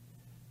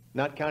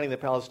 not counting the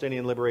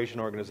Palestinian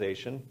Liberation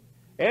Organization,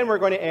 and we're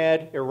going to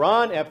add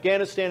Iran,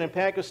 Afghanistan, and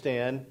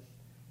Pakistan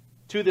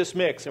to this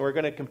mix, and we're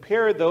going to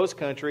compare those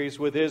countries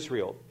with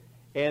Israel.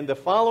 And the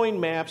following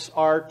maps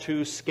are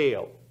to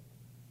scale.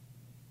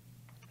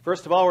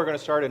 First of all, we're going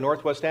to start in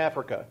Northwest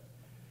Africa.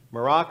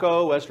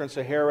 Morocco, Western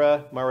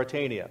Sahara,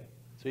 Mauritania.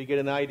 So you get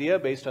an idea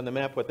based on the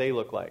map what they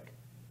look like.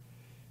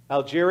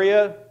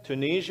 Algeria,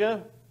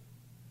 Tunisia,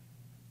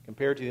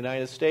 compared to the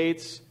United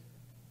States.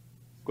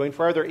 Going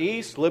farther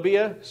east,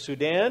 Libya,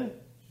 Sudan.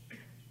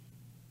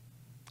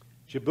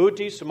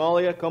 Djibouti,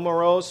 Somalia,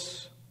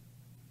 Comoros.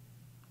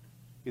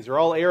 These are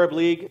all Arab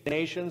League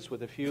nations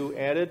with a few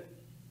added.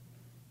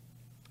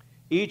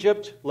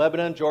 Egypt,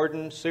 Lebanon,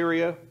 Jordan,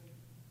 Syria.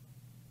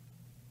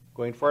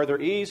 Going farther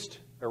east,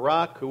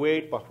 Iraq,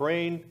 Kuwait,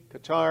 Bahrain,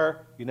 Qatar,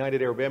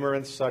 United Arab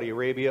Emirates, Saudi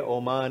Arabia,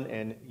 Oman,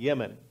 and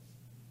Yemen.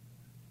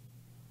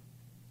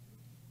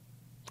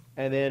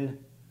 And then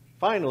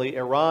finally,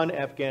 Iran,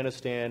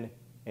 Afghanistan,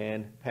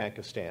 and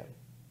Pakistan.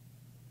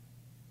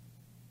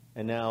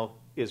 And now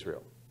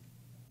Israel.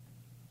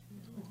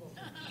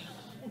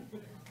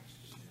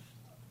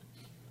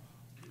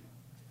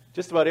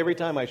 Just about every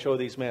time I show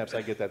these maps,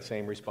 I get that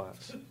same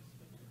response.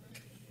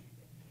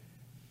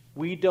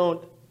 We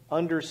don't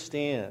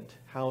understand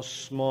how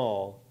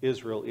small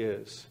Israel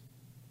is.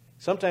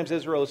 Sometimes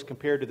Israel is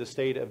compared to the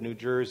state of New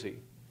Jersey.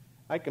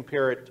 I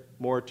compare it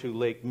more to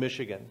Lake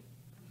Michigan.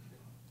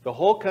 The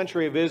whole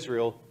country of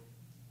Israel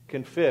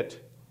can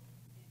fit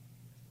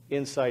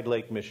inside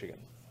Lake Michigan.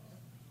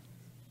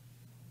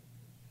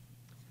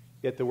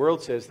 Yet the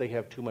world says they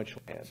have too much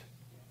land.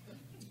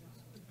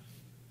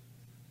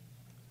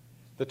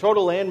 The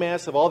total land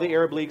mass of all the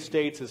Arab League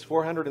states is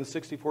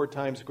 464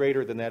 times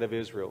greater than that of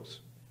Israel's.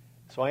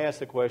 So I ask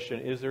the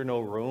question, is there no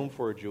room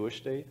for a Jewish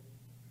state?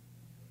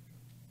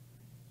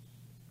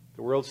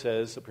 The world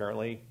says,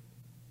 apparently,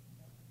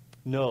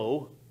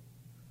 no,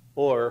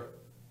 or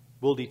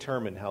we'll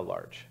determine how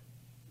large.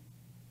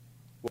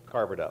 We'll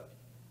carve it up.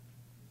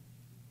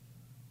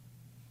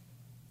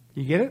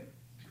 You get it?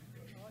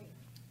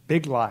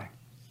 Big lie.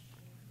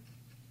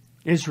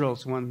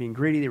 Israel's the one being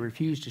greedy. They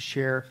refused to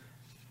share.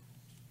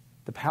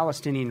 The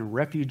Palestinian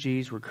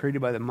refugees were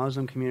created by the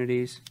Muslim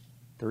communities.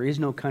 There is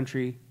no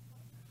country,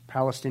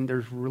 Palestine.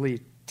 There's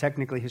really,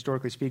 technically,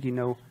 historically speaking,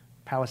 no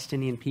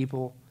Palestinian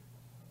people.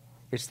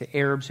 It's the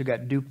Arabs who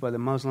got duped by the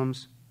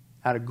Muslims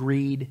out of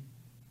greed,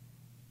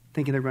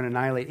 thinking they're going to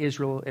annihilate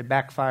Israel. It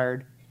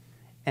backfired.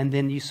 And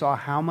then you saw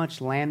how much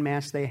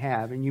landmass they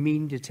have. And you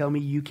mean to tell me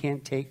you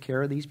can't take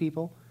care of these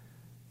people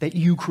that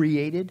you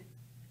created?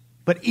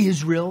 But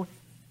Israel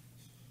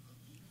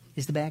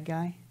is the bad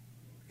guy?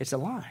 It's a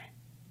lie.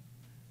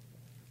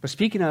 But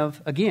speaking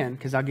of, again,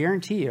 because I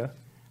guarantee you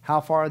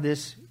how far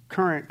this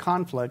current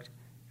conflict,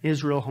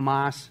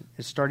 Israel-Hamas,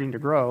 is starting to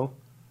grow,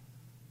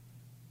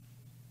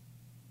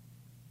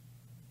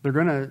 they're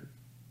going to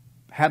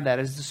have that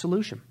as the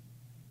solution.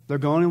 They're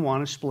going to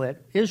want to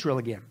split Israel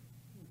again,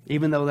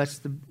 even though that's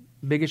the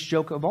biggest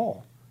joke of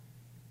all.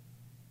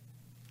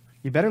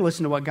 You better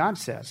listen to what God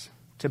says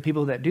to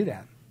people that do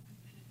that,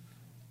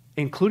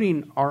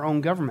 including our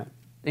own government,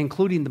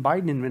 including the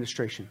Biden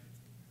administration.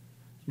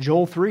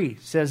 Joel 3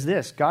 says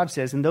this. God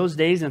says, in those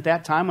days and at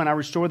that time when I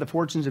restore the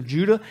fortunes of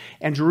Judah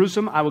and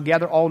Jerusalem, I will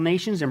gather all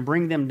nations and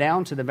bring them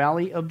down to the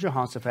valley of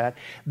Jehoshaphat.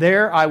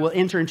 There I will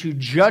enter into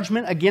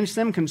judgment against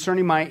them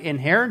concerning my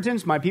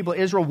inheritance, my people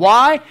Israel.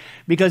 Why?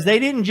 Because they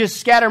didn't just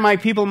scatter my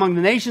people among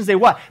the nations. They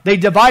what? They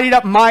divided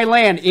up my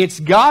land. It's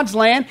God's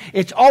land.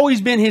 It's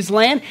always been His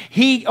land.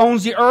 He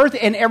owns the earth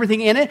and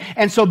everything in it.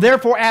 And so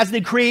therefore, as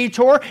the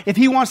Creator, if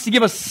He wants to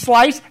give a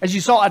slice, as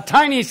you saw, a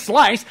tiny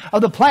slice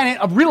of the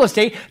planet of real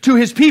estate to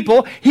His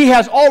people, He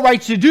has all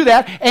rights to do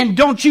that, and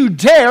don't you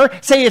dare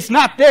say it's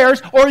not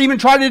theirs or even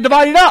try to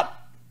divide it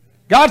up.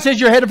 God says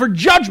you're headed for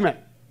judgment.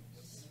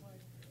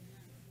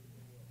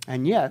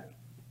 And yet,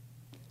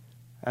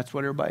 that's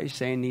what everybody's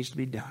saying needs to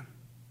be done.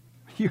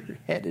 You're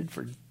headed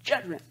for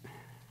judgment.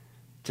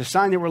 It's a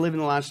sign that we're living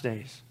in the last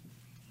days.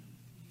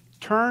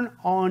 Turn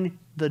on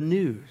the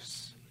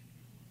news.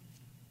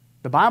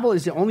 The Bible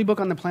is the only book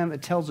on the planet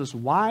that tells us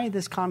why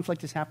this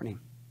conflict is happening.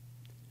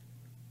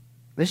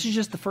 This is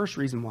just the first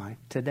reason why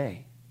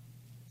today.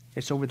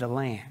 It's over the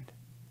land.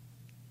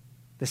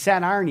 The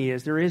sad irony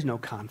is there is no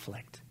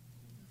conflict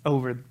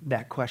over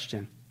that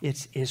question.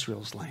 It's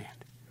Israel's land.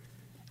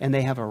 And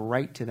they have a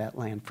right to that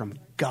land from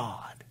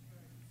God,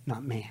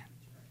 not man.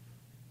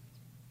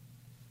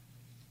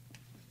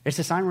 It's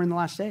a sign we're in the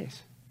last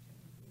days.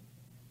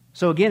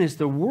 So again, as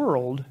the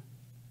world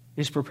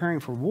is preparing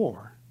for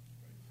war,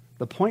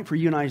 the point for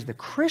you and I as the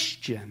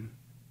Christian,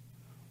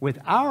 with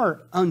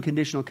our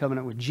unconditional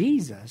covenant with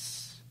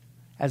Jesus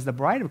as the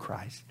bride of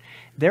Christ,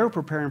 they're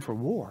preparing for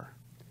war,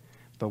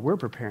 but we're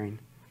preparing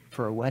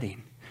for a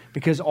wedding.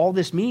 Because all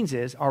this means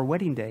is our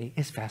wedding day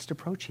is fast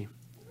approaching.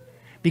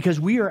 Because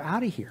we are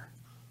out of here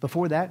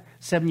before that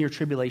 7-year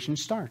tribulation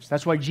starts.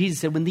 That's why Jesus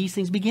said when these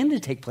things begin to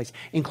take place,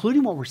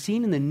 including what we're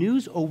seeing in the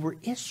news over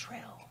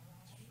Israel,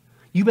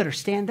 you better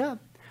stand up,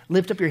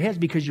 lift up your heads,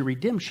 because your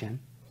redemption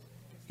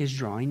is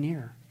drawing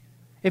near.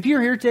 If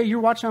you're here today, you're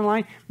watching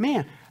online,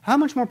 man, how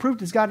much more proof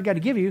does God got to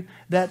give you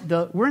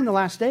that we're in the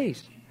last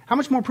days? How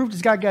much more proof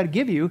does God got to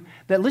give you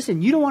that,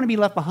 listen, you don't want to be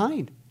left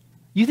behind?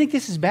 You think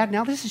this is bad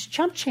now? This is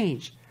chump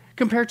change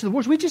compared to the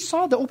wars. We just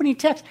saw the opening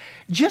text.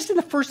 Just in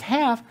the first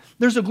half,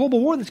 there's a global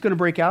war that's going to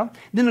break out,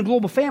 then a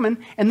global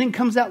famine, and then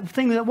comes that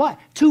thing that what?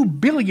 2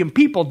 billion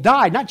people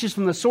died, not just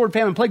from the sword,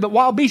 famine, plague, but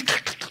wild beasts.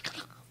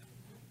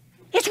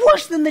 It's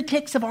worse than the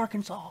ticks of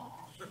Arkansas.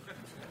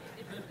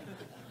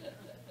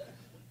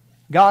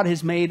 God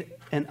has made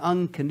an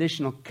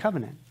unconditional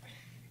covenant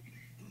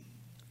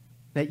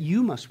that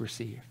you must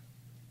receive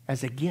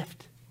as a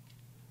gift,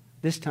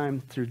 this time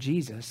through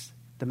Jesus,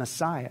 the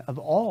Messiah of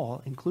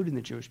all, including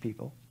the Jewish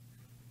people.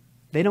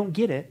 They don't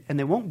get it, and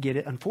they won't get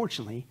it,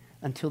 unfortunately,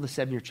 until the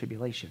 7-year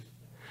tribulation.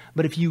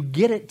 But if you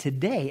get it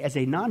today as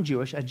a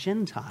non-Jewish, a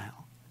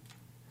Gentile,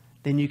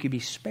 then you could be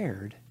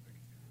spared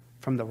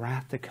from the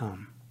wrath to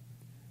come.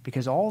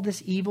 Because all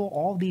this evil,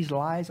 all these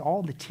lies,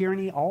 all the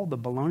tyranny, all the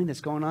baloney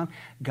that's going on,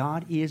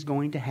 God is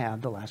going to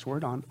have the last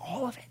word on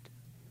all of it.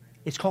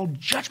 It's called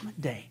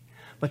Judgment Day.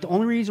 But the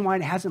only reason why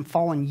it hasn't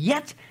fallen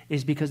yet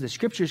is because the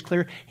Scripture is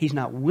clear. He's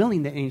not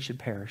willing that any should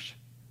perish.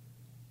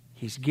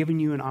 He's given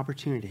you an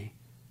opportunity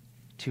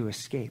to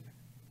escape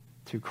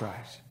through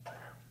Christ.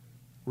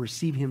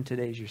 Receive Him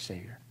today as your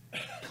Savior,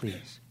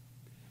 please.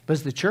 But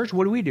as the church,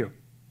 what do?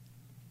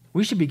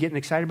 We should be getting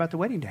excited about the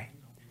wedding day.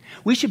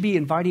 We should be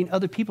inviting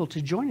other people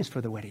to join us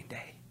for the wedding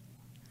day,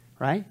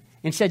 right?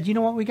 Instead, you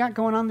know what we got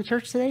going on in the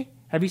church today?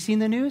 Have you seen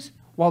the news?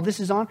 While this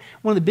is on,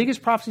 one of the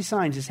biggest prophecy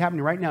signs is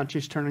happening right now.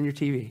 Just turn on your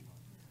TV.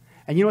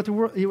 And you know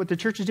what the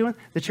church is doing?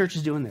 The church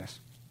is doing this.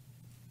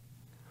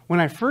 When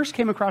I first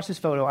came across this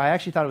photo, I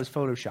actually thought it was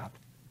Photoshop.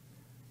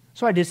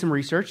 So I did some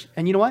research,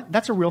 and you know what?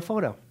 That's a real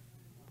photo.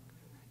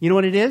 You know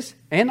what it is?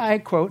 And I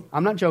quote,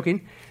 I'm not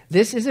joking,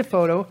 this is a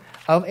photo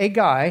of a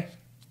guy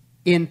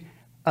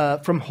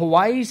from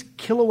Hawaii's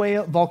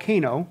Kilauea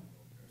volcano.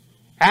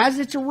 As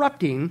it's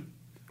erupting,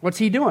 what's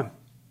he doing?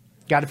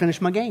 Got to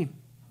finish my game.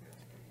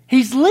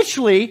 He's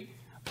literally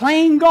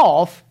playing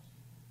golf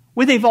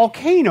with a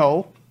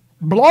volcano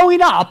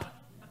blowing up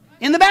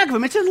in the back of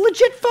him. It's a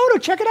legit photo.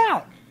 Check it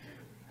out.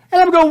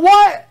 And I'm going,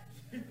 what?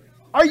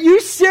 Are you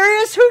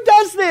serious? Who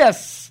does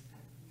this?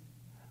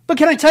 But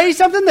can I tell you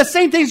something? The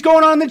same thing's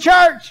going on in the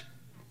church.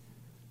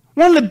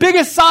 One of the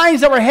biggest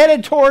signs that we're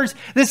headed towards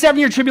the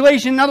 7-year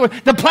tribulation, in other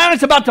words, the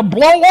planet's about to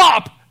blow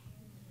up,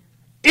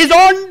 is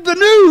on the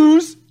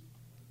news.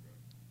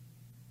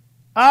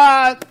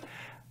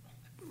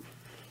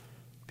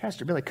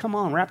 Pastor Billy, come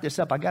on, wrap this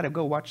up. I got to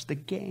go watch the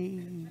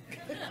game.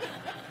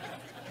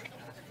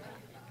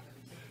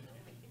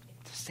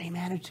 It's the same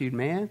attitude,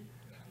 man.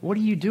 What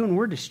are you doing?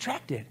 We're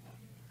distracted.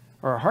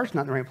 Or our heart's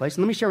not in the right place.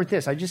 And let me share with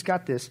this. I just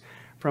got this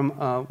from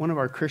one of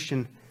our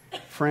Christian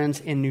friends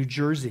in New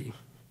Jersey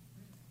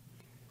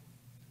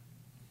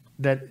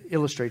that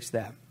illustrates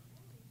that.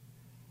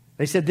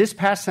 They said this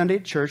past Sunday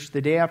at church,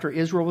 the day after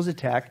Israel was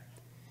attacked,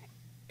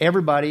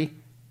 everybody,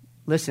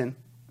 listen,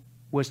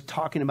 was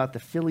talking about the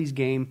Phillies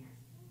game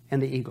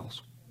and the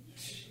Eagles.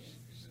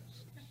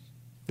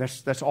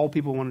 That's all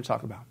people want to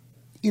talk about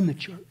in the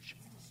church.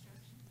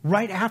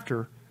 Right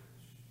after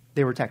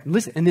they were attacked.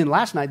 Listen, and then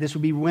last night, this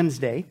would be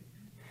Wednesday.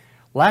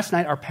 Last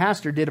night, our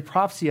pastor did a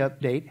prophecy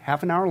update,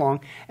 half an hour long,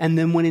 and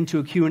then went into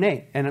a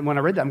Q&A. And when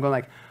I read that, I'm going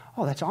like,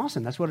 oh, that's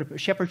awesome. That's what a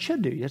shepherd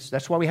should do.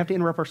 That's why we have to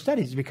interrupt our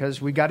studies,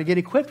 because we got to get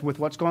equipped with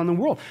what's going on in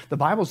the world. The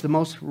Bible's the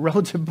most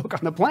relative book on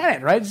the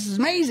planet, right? This is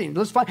amazing.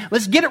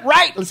 Let's get it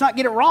right. Let's not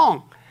get it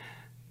wrong.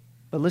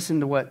 But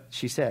listen to what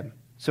she said.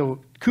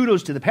 So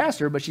kudos to the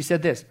pastor, but she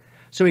said this.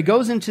 So he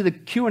goes into the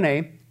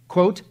Q&A,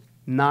 quote,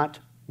 not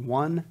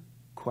one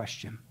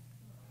question.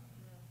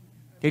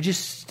 He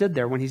just stood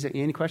there when he said,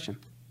 any question?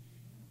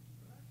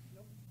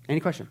 Any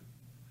question?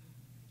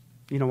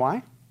 You know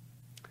why?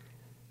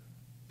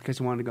 Because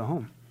he wanted to go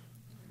home.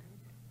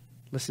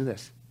 Listen to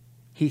this.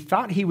 He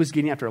thought he was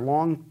getting, after a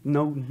long,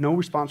 no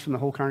response from the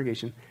whole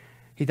congregation,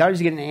 he thought he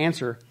was getting an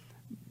answer,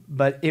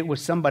 but it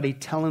was somebody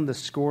telling the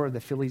score of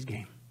the Phillies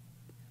game.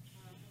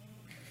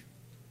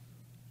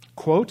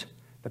 Quote,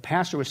 the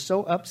pastor was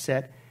so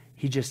upset,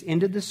 he just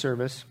ended the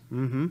service.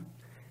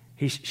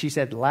 She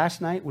said,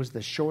 last night was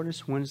the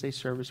shortest Wednesday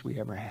service we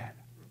ever had.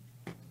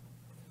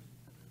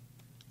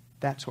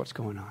 That's what's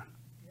going on.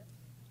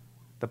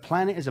 The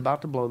planet is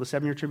about to blow, the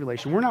 7-year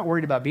tribulation. We're not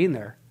worried about being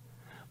there.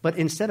 But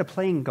instead of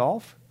playing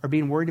golf or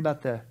being worried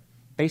about the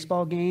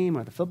baseball game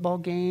or the football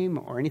game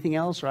or anything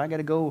else, or I got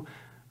to go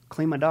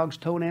clean my dog's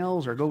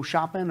toenails or go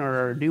shopping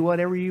or do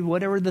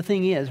whatever the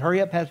thing is, hurry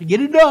up, Pastor, get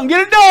it done,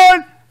 get it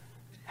done.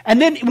 And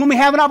then when we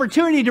have an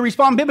opportunity to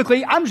respond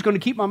biblically, I'm just going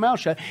to keep my mouth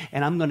shut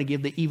and I'm going to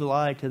give the evil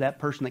eye to that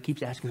person that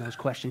keeps asking those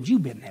questions.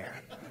 You've been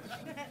there.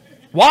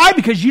 Why?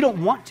 Because you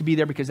don't want to be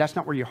there, because that's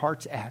not where your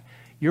heart's at.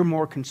 You're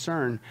more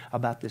concerned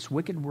about this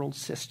wicked world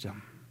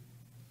system,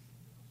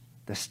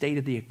 the state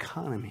of the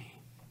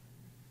economy,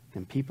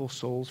 than people's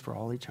souls for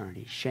all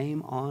eternity.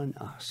 Shame on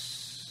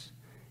us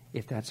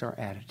if that's our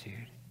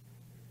attitude.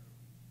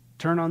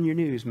 Turn on your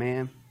news,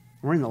 man.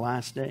 We're in the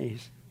last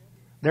days.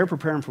 They're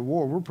preparing for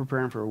war. We're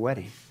preparing for a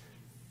wedding.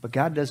 But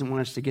God doesn't want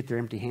us to get there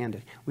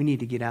empty-handed. We need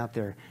to get out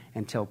there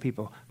and tell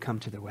people, come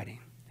to the wedding.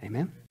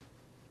 Amen?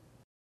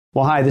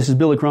 Well, hi, this is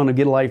Billy Crone of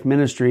Get a Life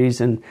Ministries,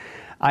 and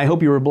I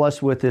hope you were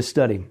blessed with this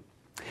study.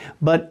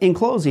 But in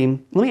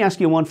closing, let me ask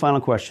you one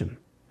final question.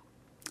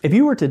 If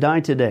you were to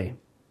die today,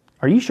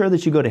 are you sure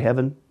that you go to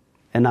heaven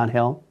and not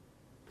hell?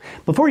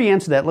 Before you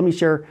answer that, let me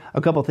share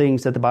a couple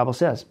things that the Bible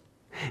says.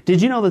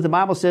 Did you know that the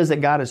Bible says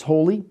that God is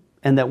holy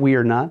and that we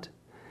are not?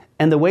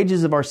 And the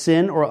wages of our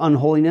sin or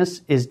unholiness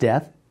is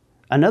death?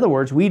 In other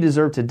words, we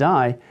deserve to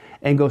die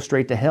and go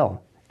straight to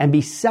hell and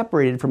be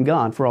separated from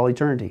God for all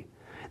eternity.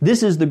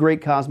 This is the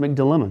great cosmic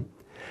dilemma.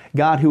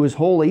 God, who is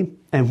holy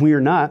and we are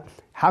not,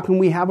 how can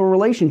we have a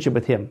relationship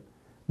with Him?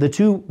 The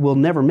two will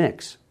never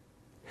mix.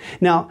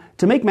 Now,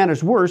 to make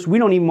matters worse, we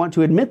don't even want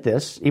to admit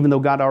this, even though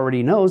God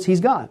already knows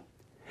He's God.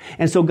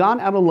 And so God,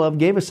 out of love,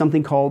 gave us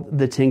something called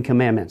the Ten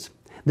Commandments.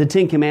 The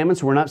Ten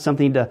Commandments were not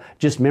something to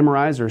just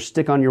memorize or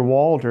stick on your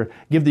wall to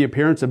give the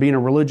appearance of being a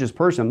religious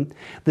person.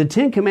 The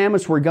Ten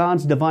Commandments were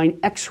God's divine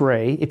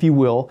X-ray, if you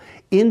will,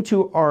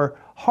 into our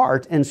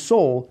heart and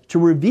soul to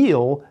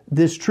reveal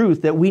this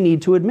truth that we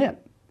need to admit.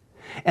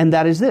 And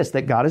that is this,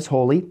 that God is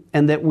holy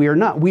and that we are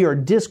not. We are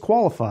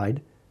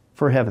disqualified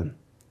for heaven.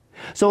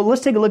 So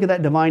let's take a look at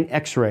that divine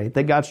X-ray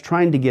that God's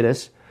trying to get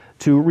us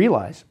to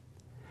realize.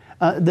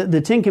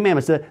 The Ten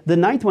Commandments, the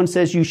ninth one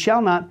says, you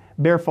shall not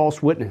bear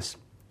false witness.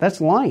 That's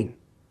lying.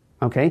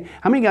 Okay?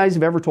 How many guys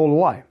have ever told a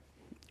lie?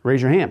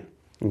 Raise your hand.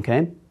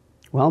 Okay?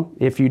 Well,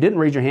 if you didn't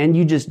raise your hand,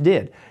 you just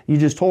did. You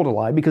just told a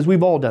lie, because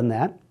we've all done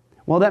that.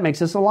 Well, that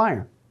makes us a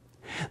liar.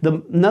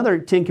 Another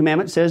Ten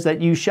Commandment says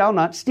that you shall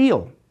not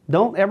steal.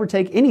 Don't ever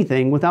take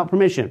anything without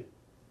permission.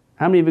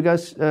 How many of you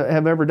guys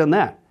have ever done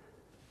that?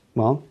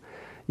 Well,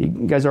 you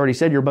guys already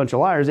said you're a bunch of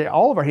liars.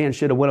 All of our hands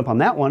should have went up on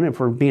that one. If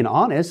we're being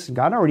honest,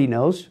 God already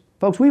knows.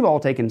 Folks, we've all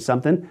taken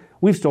something.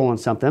 We've stolen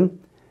something,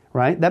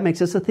 right? That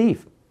makes us a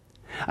thief.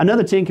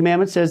 Another Ten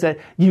Commandments says that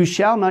you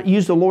shall not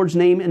use the Lord's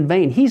name in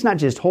vain. He's not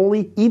just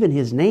holy, even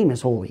His name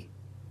is holy.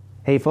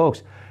 Hey,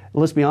 folks,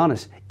 let's be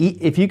honest.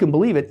 If you can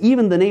believe it,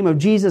 even the name of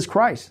Jesus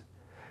Christ,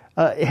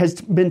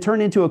 has been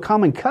turned into a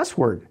common cuss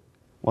word.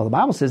 Well, the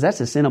Bible says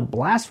that's a sin of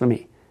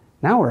blasphemy.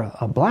 Now we're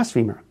a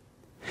blasphemer.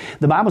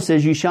 The Bible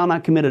says you shall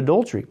not commit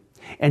adultery.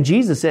 And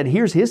Jesus said,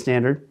 here's his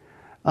standard.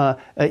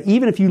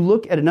 Even if you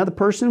look at another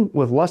person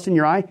with lust in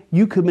your eye,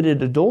 you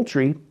committed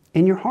adultery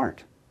in your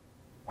heart.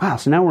 Wow,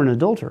 so now we're an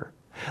adulterer.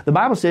 The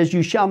Bible says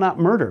you shall not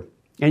murder.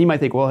 And you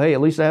might think, well, hey,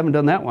 at least I haven't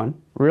done that one.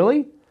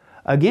 Really?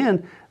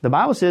 Again, the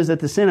Bible says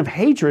that the sin of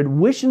hatred,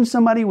 wishing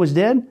somebody was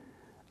dead,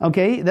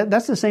 okay,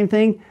 that's the same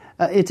thing.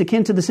 It's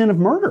akin to the sin of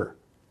murder.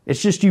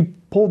 It's just you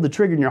pulled the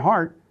trigger in your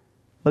heart,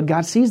 but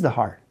God sees the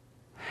heart.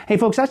 Hey,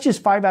 folks, that's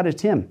just 5 out of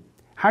 10.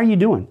 How are you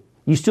doing?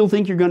 You still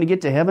think you're going to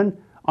get to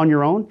heaven on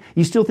your own?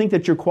 You still think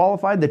that you're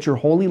qualified, that you're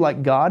holy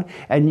like God,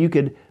 and you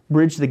could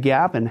bridge the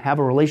gap and have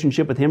a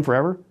relationship with Him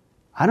forever?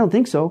 I don't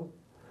think so.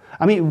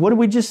 I mean, what did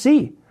we just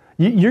see?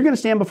 You're going to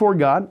stand before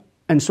God,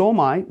 and so am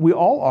I. We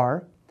all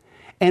are.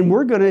 And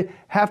we're going to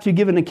have to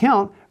give an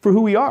account for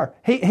who we are.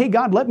 Hey,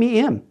 God, let me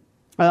in.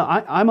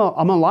 I'm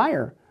a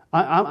liar.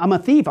 I'm a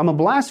thief. I'm a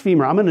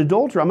blasphemer. I'm an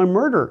adulterer. I'm a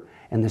murderer.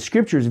 And the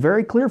Scripture is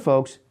very clear,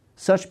 folks.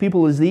 Such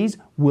people as these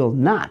will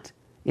not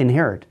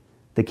inherit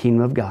the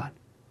kingdom of God.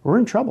 We're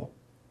in trouble.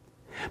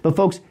 But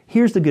folks,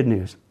 here's the good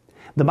news.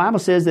 The Bible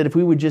says that if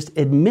we would just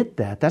admit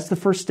that, that's the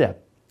first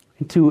step.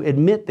 To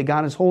admit that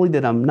God is holy,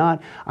 that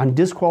I'm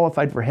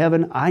disqualified for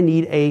heaven, I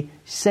need a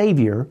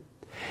Savior.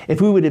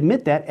 If we would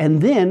admit that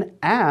and then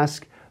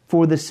ask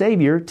for the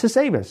Savior to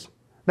save us.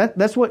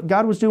 That's what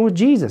God was doing with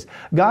Jesus.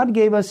 God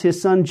gave us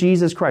His Son,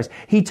 Jesus Christ.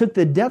 He took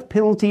the death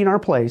penalty in our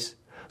place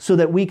so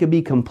that we could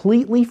be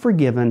completely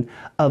forgiven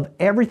of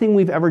everything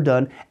we've ever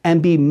done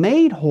and be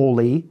made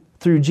holy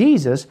through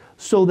Jesus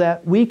so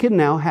that we can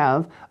now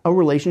have a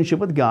relationship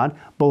with God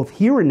both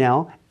here and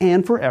now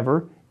and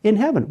forever in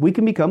heaven. We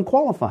can become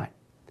qualified.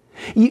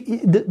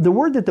 The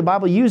word that the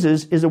Bible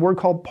uses is a word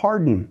called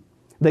pardon.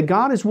 That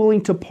God is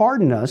willing to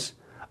pardon us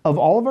of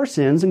all of our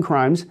sins and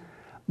crimes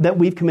that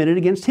we've committed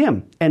against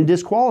Him and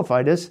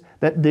disqualified us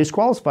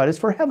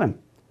for heaven.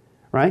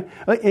 Right?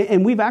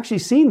 And we've actually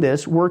seen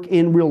this work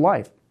in real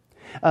life.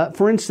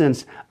 For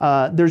instance,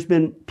 there's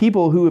been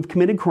people who have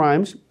committed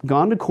crimes,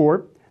 gone to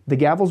court, the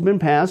gavel's been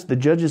passed, the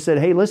judge has said,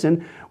 hey,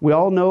 listen, we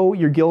all know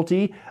you're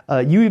guilty,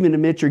 you even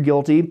admit you're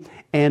guilty,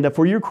 and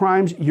for your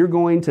crimes, you're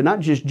going to not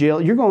just jail,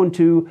 you're going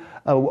to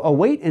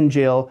await in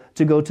jail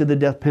to go to the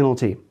death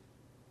penalty.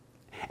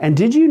 And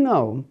did you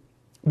know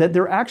that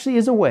there actually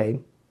is a way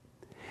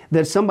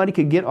that somebody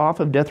could get off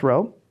of death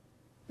row?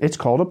 It's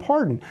called a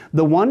pardon.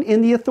 The one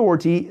in the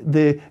authority,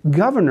 the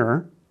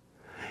governor,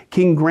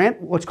 can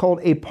grant what's called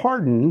a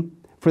pardon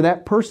for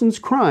that person's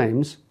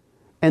crimes,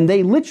 and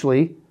they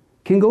literally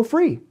can go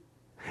free.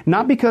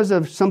 Not because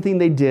of something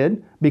they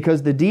did,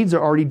 because the deeds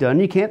are already done,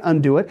 you can't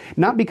undo it.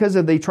 Not because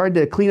they tried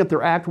to clean up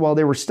their act while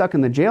they were stuck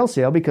in the jail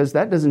cell, because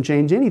that doesn't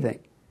change anything.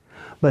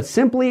 But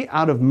simply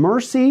out of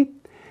mercy,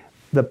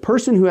 the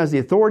person who has the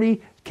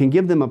authority can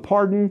give them a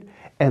pardon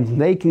and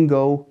they can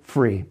go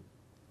free.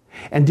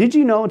 And did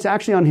you know it's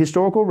actually on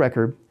historical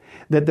record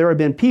that there have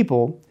been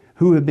people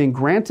who have been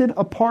granted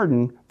a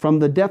pardon from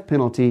the death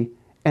penalty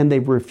and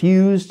they've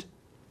refused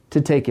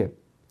to take it.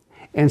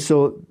 And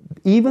so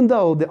even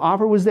though the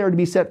offer was there to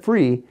be set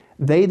free,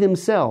 they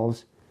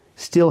themselves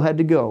still had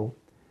to go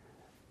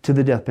to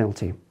the death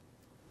penalty.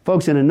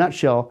 Folks, in a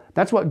nutshell,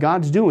 that's what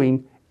God's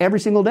doing every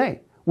single day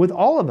with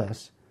all of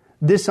us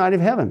this side of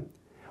heaven.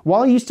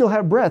 While you still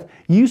have breath,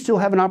 you still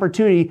have an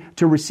opportunity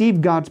to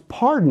receive God's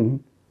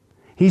pardon.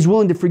 He's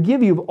willing to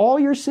forgive you of all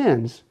your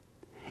sins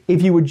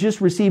if you would just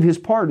receive His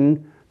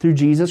pardon through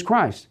Jesus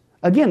Christ.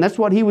 Again, that's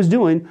what He was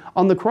doing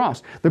on the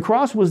cross. The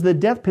cross was the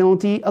death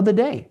penalty of the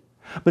day.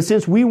 But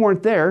since we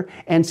weren't there,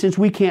 and since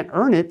we can't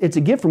earn it, it's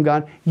a gift from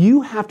God,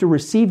 you have to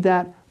receive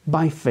that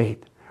by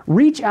faith.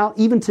 Reach out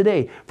even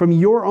today from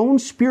your own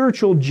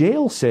spiritual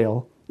jail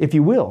cell, if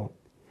you will,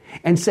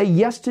 and say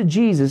yes to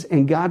Jesus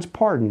and God's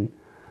pardon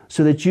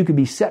so that you can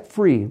be set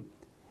free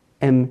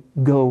and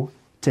go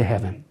to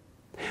heaven.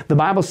 The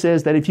Bible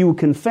says that if you will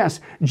confess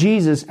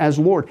Jesus as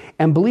Lord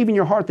and believe in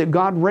your heart that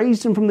God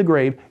raised Him from the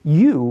grave,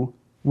 you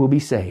will be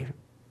saved.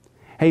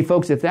 Hey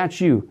folks, if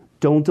that's you,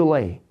 don't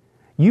delay.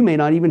 You may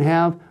not even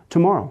have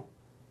tomorrow.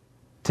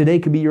 Today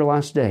could be your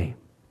last day.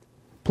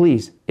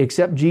 Please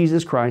accept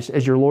Jesus Christ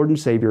as your Lord and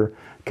Savior.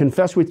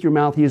 Confess with your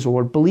mouth He is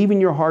Lord. Believe in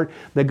your heart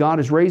that God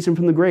has raised Him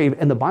from the grave.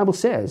 And the Bible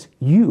says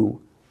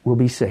you will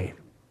be saved.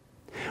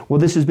 Well,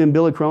 this has been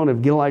Billy Crone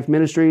of Get a Life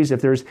Ministries.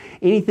 If there's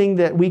anything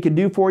that we could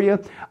do for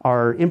you,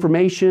 our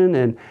information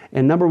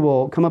and number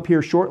will come up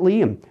here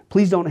shortly. And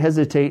please don't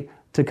hesitate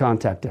to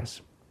contact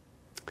us.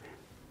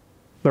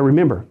 But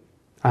remember,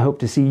 I hope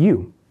to see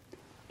you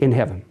in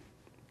heaven.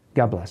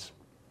 God bless.